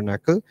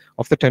tabernacle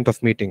of the tent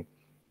of meeting.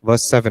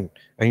 Verse 7.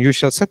 And you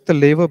shall set the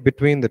laver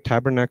between the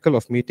tabernacle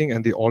of meeting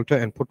and the altar,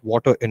 and put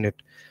water in it.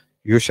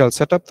 You shall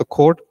set up the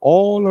court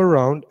all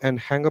around, and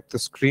hang up the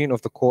screen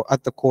of the court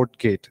at the court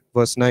gate.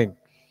 Verse 9.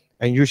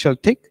 And you shall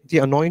take the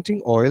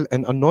anointing oil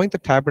and anoint the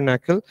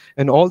tabernacle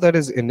and all that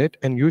is in it,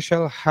 and you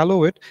shall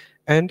hallow it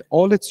and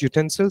all its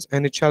utensils,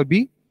 and it shall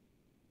be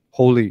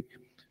holy.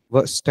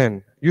 Verse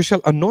 10. You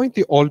shall anoint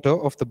the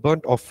altar of the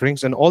burnt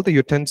offerings and all the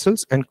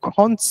utensils, and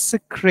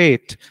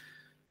consecrate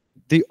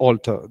the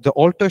altar. The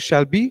altar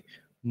shall be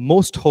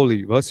most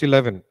holy. Verse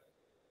 11.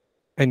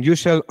 And you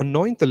shall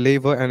anoint the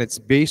laver and its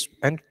base,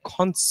 and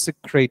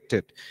consecrate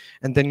it.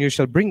 And then you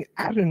shall bring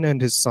Aaron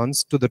and his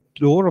sons to the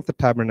door of the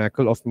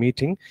tabernacle of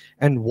meeting,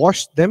 and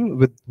wash them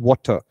with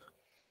water.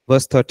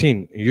 Verse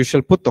 13. You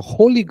shall put the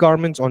holy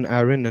garments on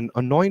Aaron, and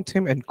anoint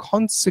him and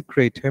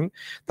consecrate him,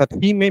 that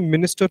he may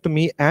minister to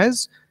me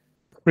as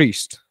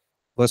priest.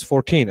 Verse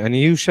 14. And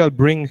you shall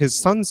bring his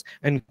sons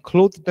and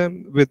clothe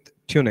them with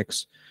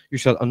tunics. You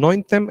shall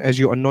anoint them as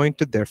you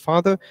anointed their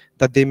father,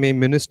 that they may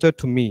minister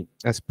to me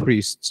as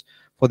priests.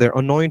 For their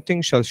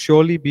anointing shall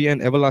surely be an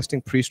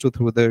everlasting priesthood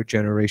through their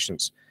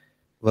generations.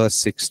 Verse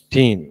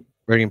 16,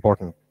 very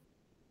important.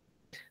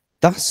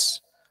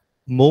 Thus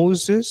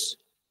Moses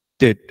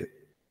did,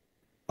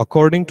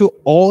 according to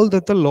all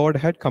that the Lord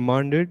had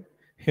commanded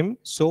him,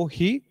 so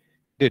he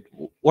did.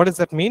 What does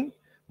that mean?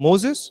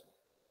 Moses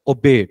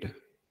obeyed.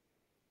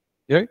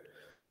 Right?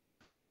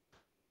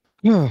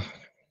 Yeah.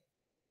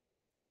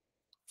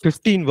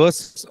 15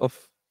 verses of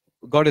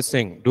God is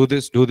saying, do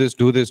this, do this,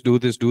 do this, do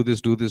this, do this,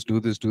 do this, do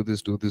this, do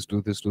this, do this,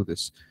 do this, do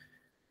this.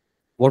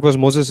 What was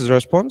Moses'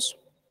 response?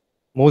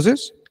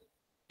 Moses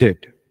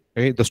did.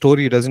 Okay? The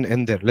story doesn't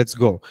end there. Let's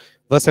go.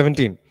 Verse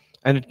 17.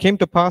 And it came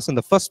to pass in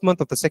the first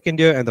month of the second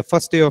year, and the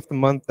first day of the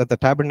month, that the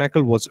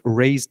tabernacle was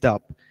raised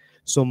up.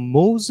 So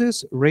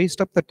Moses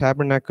raised up the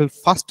tabernacle,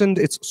 fastened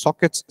its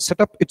sockets,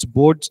 set up its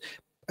boards,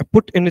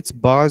 put in its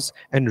bars,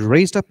 and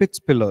raised up its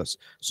pillars.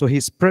 So he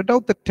spread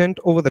out the tent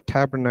over the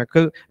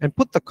tabernacle, and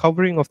put the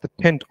covering of the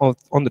tent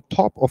on the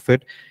top of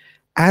it,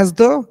 as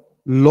the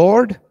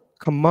Lord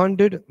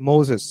commanded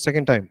Moses.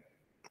 Second time.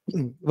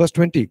 Verse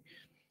 20.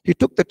 He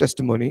took the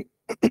testimony,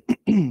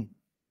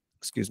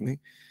 excuse me,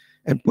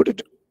 and put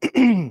it,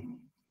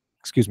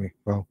 excuse me,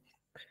 wow.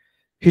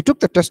 He took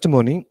the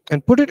testimony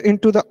and put it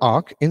into the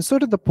ark,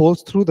 inserted the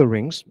poles through the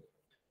rings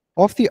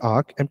of the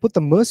ark, and put the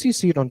mercy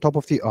seat on top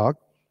of the ark.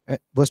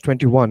 Verse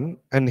 21,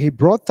 and he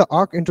brought the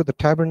ark into the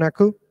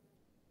tabernacle,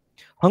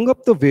 hung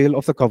up the veil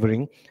of the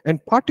covering,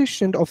 and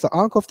partitioned of the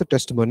ark of the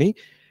testimony,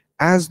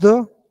 as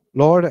the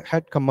Lord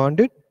had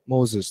commanded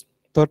Moses.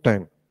 Third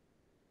time.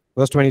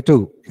 Verse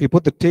 22, he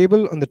put the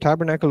table on the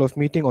tabernacle of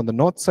meeting on the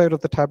north side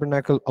of the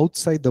tabernacle,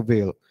 outside the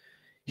veil.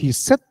 He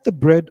set the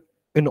bread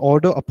in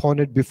order upon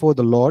it before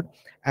the Lord,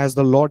 as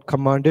the Lord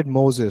commanded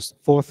Moses.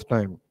 Fourth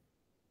time.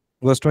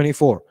 Verse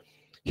 24.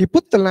 He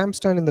put the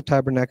lampstand in the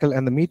tabernacle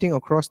and the meeting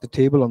across the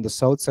table on the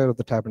south side of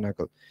the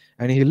tabernacle.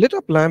 And he lit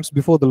up lamps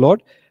before the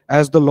Lord,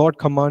 as the Lord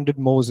commanded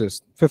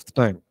Moses. Fifth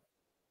time.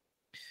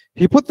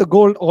 He put the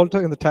gold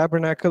altar in the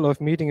tabernacle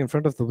of meeting in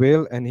front of the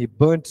veil, and he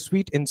burnt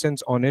sweet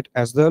incense on it,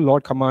 as the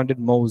Lord commanded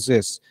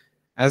Moses.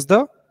 As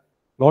the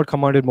Lord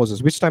commanded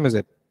Moses. Which time is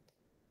it?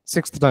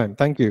 Sixth time.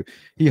 Thank you.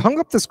 He hung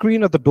up the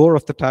screen at the door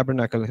of the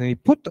tabernacle, and he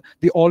put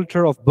the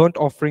altar of burnt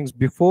offerings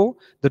before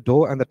the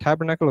door and the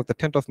tabernacle of the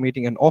tent of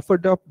meeting, and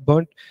offered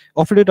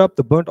it up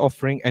the burnt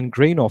offering and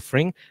grain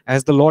offering,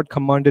 as the Lord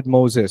commanded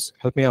Moses.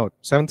 Help me out.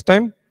 Seventh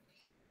time.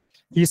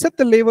 He set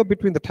the laver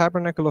between the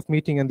tabernacle of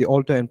meeting and the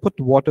altar, and put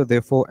water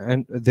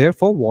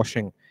therefore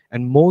washing.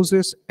 And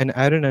Moses and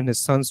Aaron and his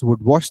sons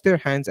would wash their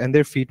hands and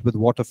their feet with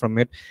water from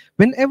it.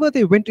 Whenever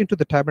they went into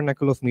the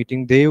tabernacle of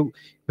meeting,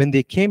 when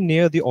they came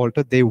near the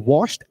altar, they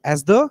washed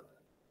as the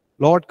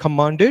Lord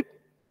commanded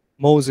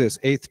Moses.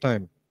 Eighth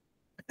time.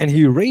 And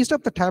he raised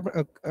up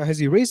as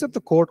he raised up the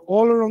court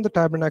all around the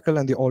tabernacle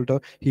and the altar,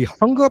 he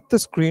hung up the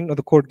screen of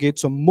the court gate.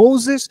 So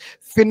Moses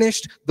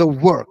finished the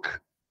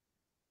work.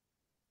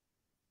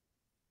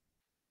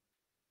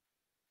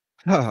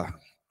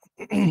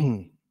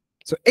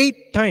 So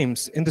 8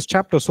 times in this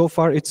chapter so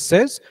far it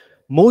says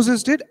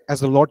Moses did as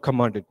the Lord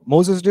commanded.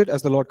 Moses did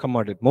as the Lord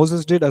commanded.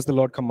 Moses did as the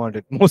Lord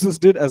commanded. Moses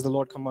did as the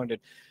Lord commanded.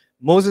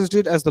 Moses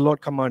did as the Lord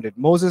commanded.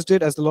 Moses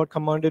did as the Lord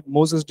commanded.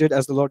 Moses did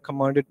as the Lord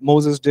commanded.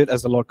 Moses did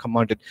as the Lord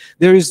commanded.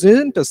 There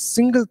isn't a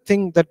single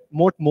thing that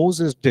what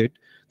Moses did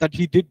that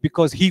he did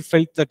because he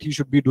felt that he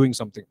should be doing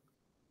something.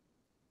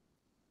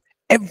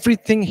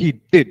 Everything he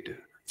did,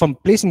 from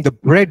placing the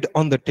bread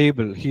on the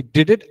table, he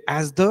did it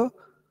as the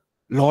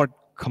Lord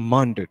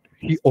commanded.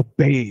 He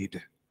obeyed.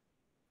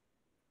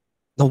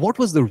 Now, what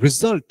was the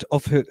result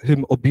of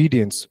him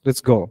obedience?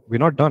 Let's go. We're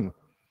not done.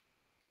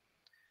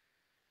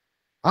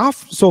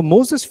 So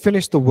Moses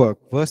finished the work.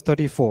 Verse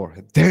 34.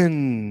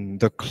 Then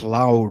the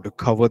cloud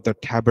covered the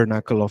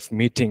tabernacle of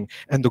meeting,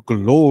 and the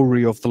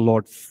glory of the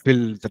Lord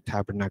filled the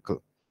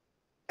tabernacle.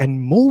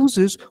 And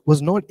Moses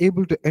was not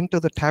able to enter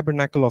the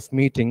tabernacle of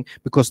meeting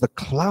because the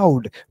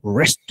cloud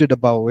rested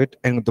above it,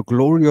 and the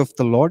glory of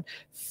the Lord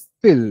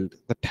filled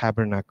the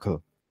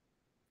tabernacle.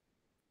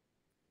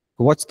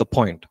 What's the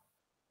point?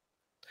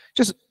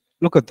 Just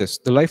look at this,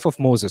 the life of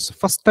Moses.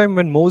 First time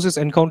when Moses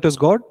encounters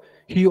God,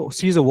 he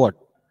sees a what?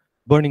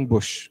 Burning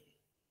bush.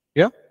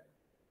 Yeah?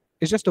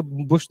 It's just a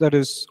bush that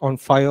is on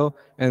fire,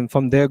 and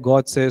from there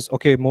God says,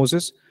 okay,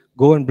 Moses,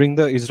 go and bring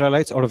the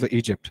Israelites out of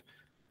Egypt.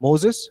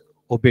 Moses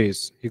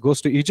obeys. He goes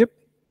to Egypt,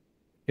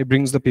 he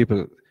brings the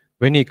people.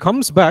 When he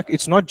comes back,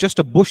 it's not just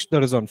a bush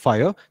that is on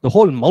fire, the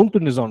whole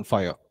mountain is on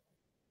fire.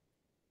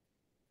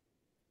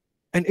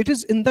 And it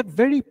is in that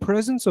very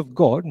presence of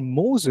God,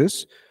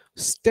 Moses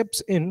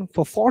steps in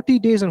for 40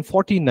 days and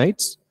 40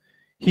 nights.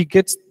 He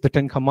gets the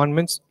 10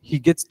 commandments. He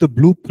gets the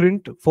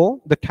blueprint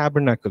for the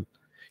tabernacle.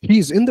 He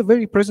is in the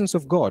very presence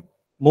of God,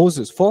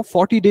 Moses, for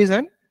 40 days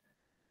and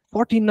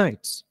 40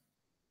 nights.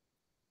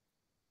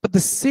 But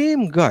the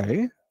same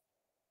guy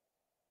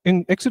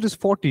in Exodus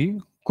 40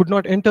 could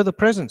not enter the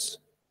presence.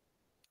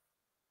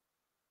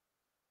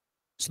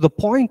 So the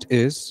point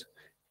is,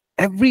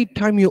 every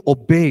time you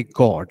obey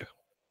God,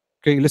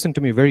 okay, listen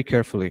to me very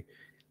carefully.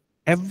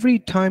 Every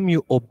time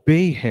you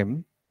obey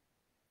Him,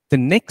 the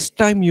next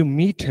time you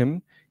meet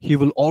Him, He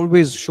will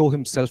always show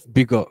Himself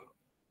bigger.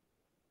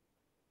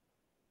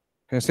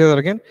 Can I say that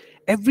again?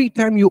 Every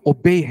time you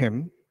obey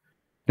Him,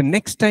 the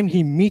next time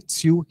He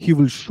meets you, He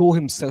will show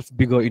Himself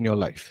bigger in your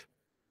life.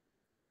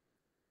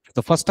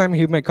 The first time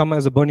He may come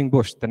as a burning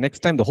bush. The next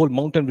time the whole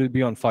mountain will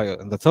be on fire.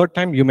 And the third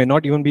time you may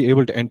not even be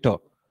able to enter.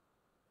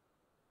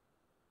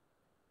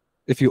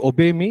 If you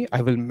obey me,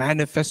 I will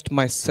manifest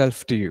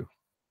myself to you.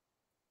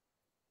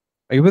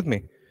 Are you with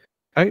me?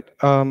 Right?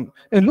 And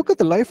look at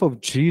the life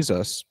of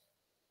Jesus.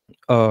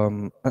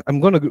 I'm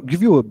going to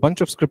give you a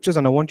bunch of scriptures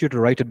and I want you to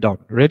write it down.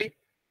 Ready?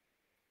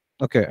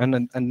 Okay,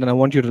 and then I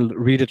want you to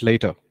read it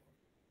later.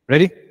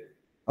 Ready?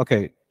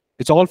 Okay,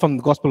 it's all from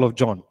the Gospel of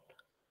John.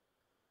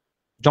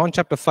 John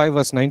chapter 5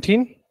 verse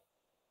 19.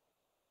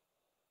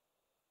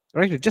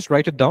 Right, just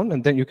write it down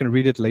and then you can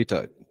read it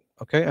later.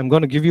 Okay, I'm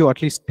going to give you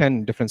at least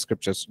 10 different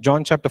scriptures.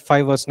 John chapter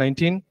 5 verse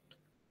 19.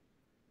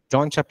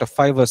 John chapter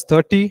 5 verse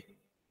 30.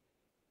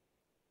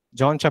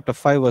 John chapter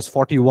 5 verse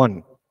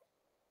 41.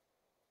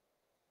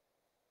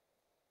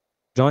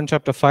 John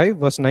chapter 5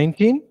 verse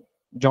 19.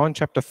 John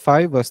chapter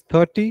 5 verse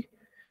 30.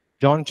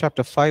 John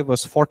chapter 5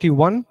 verse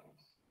 41.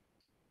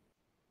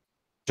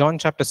 John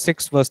chapter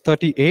 6 verse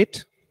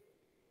 38.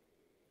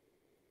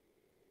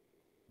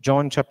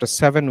 John chapter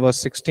 7 verse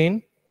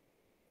 16.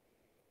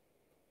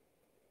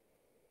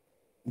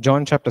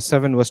 John chapter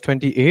 7 verse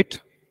 28.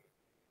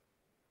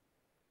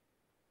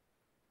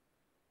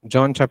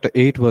 John chapter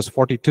 8 verse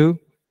 42.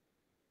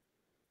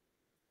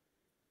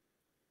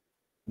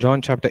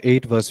 John chapter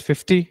 8 verse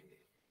 50.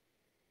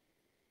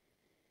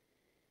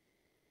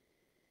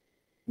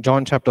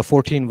 John chapter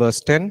 14 verse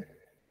 10.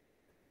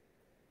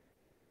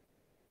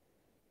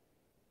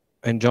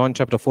 and John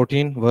chapter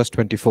 14, verse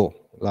 24.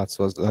 That's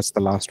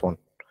the last one.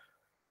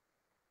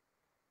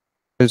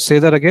 I'll say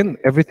that again,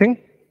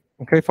 everything.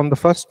 Okay, from the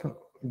first.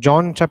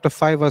 John chapter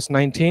 5, verse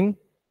 19.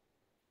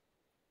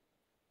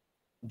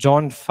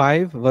 John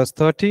 5, verse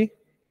 30.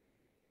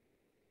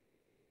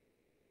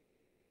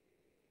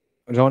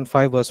 John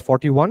 5, verse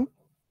 41.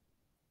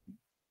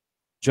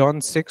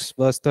 John 6,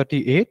 verse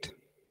 38.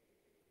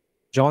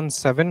 John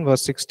 7,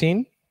 verse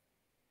 16.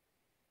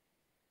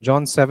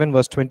 John 7,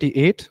 verse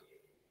 28.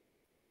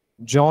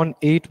 John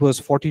 8, verse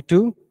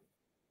 42.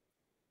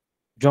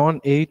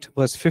 John 8,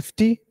 verse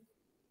 50.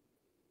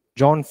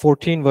 John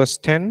 14, verse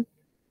 10.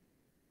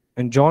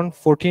 And John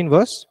 14,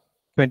 verse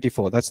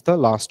 24. That's the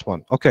last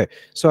one. Okay,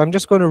 so I'm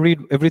just going to read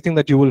everything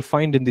that you will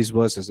find in these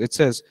verses. It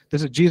says,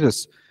 this is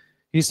Jesus.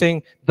 He's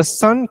saying, the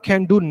Son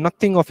can do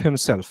nothing of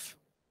himself.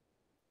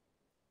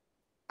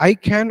 I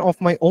can of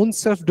my own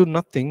self do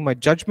nothing. My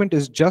judgment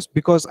is just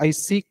because I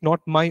seek not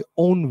my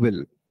own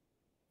will.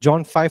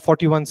 John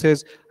 5:41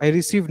 says, I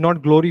receive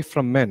not glory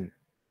from men.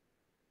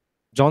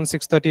 John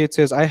 6:38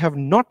 says, I have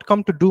not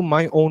come to do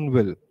my own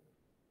will.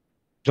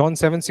 John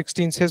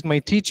 7:16 says, my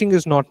teaching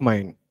is not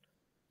mine.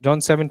 John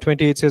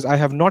 7:28 says, I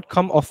have not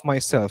come of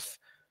myself.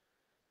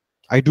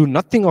 I do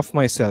nothing of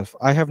myself.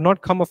 I have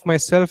not come of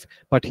myself,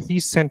 but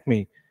he sent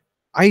me.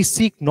 I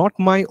seek not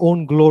my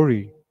own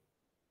glory.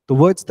 The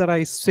words that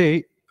I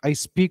say, I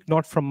speak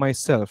not from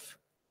myself.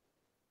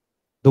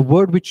 The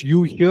word which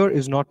you hear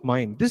is not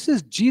mine. This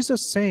is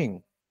Jesus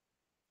saying.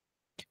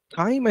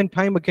 Time and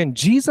time again,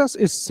 Jesus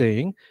is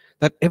saying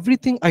that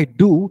everything I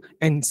do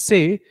and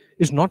say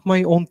is not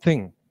my own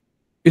thing,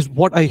 is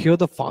what I hear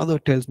the Father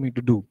tells me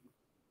to do.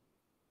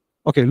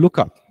 Okay, look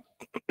up.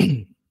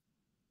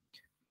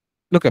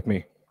 Look at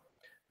me.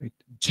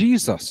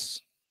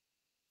 Jesus,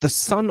 the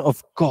Son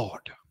of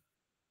God,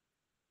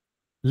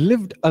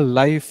 lived a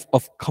life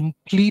of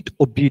complete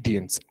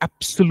obedience,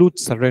 absolute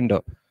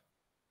surrender.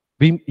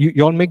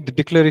 You all make the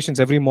declarations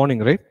every morning,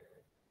 right?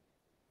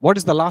 What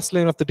is the last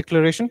line of the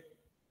declaration?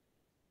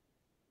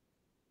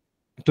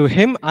 To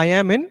him I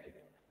am in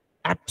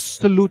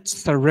absolute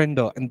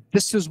surrender. And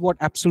this is what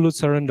absolute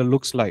surrender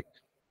looks like.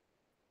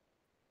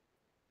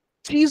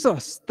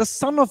 Jesus, the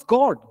Son of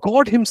God,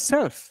 God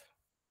himself.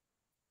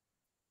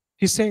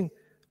 He's saying,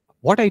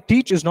 what I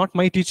teach is not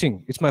my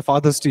teaching, it's my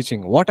Father's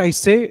teaching. What I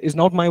say is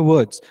not my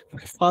words,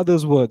 my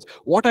Father's words.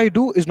 What I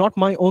do is not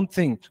my own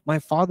thing, my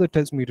Father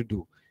tells me to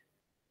do.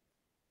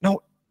 Now,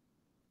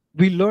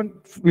 we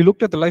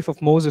looked at the life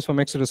of Moses from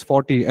Exodus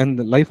 40 and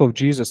the life of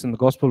Jesus in the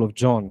Gospel of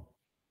John.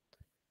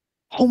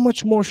 How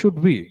much more should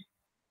we?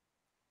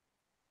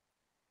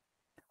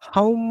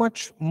 How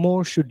much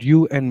more should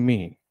you and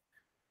me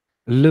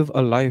live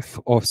a life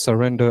of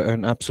surrender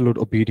and absolute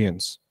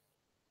obedience?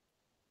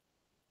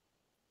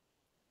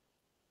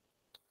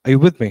 Are you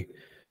with me?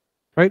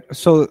 Right?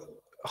 So,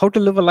 how to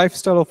live a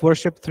lifestyle of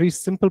worship? 3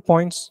 simple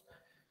points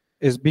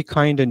is be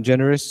kind and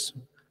generous,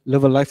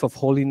 live a life of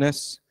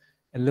holiness,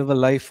 and live a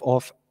life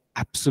of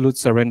absolute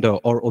surrender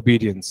or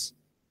obedience.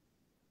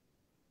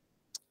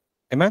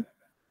 Amen?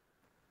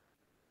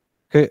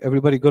 Okay,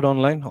 everybody good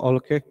online? All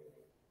okay?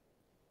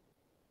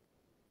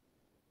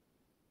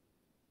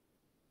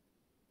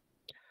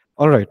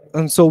 All right,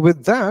 and so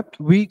with that,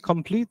 we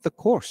complete the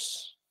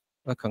course.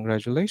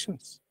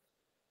 Congratulations.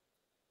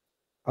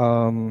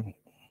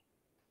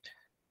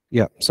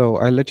 Yeah, so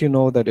I'll let you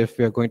know that if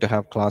we are going to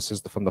have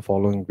classes from the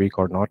following week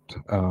or not.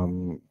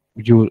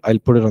 I'll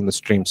put it on the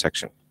stream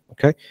section.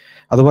 Okay.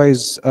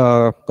 Otherwise,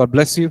 God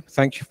bless you.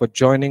 Thank you for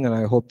joining, and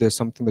I hope there's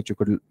something that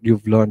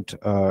you've learned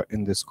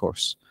in this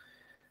course.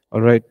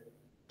 All right.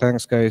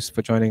 Thanks, guys,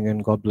 for joining in.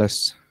 God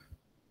bless.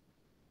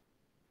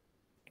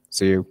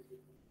 See you.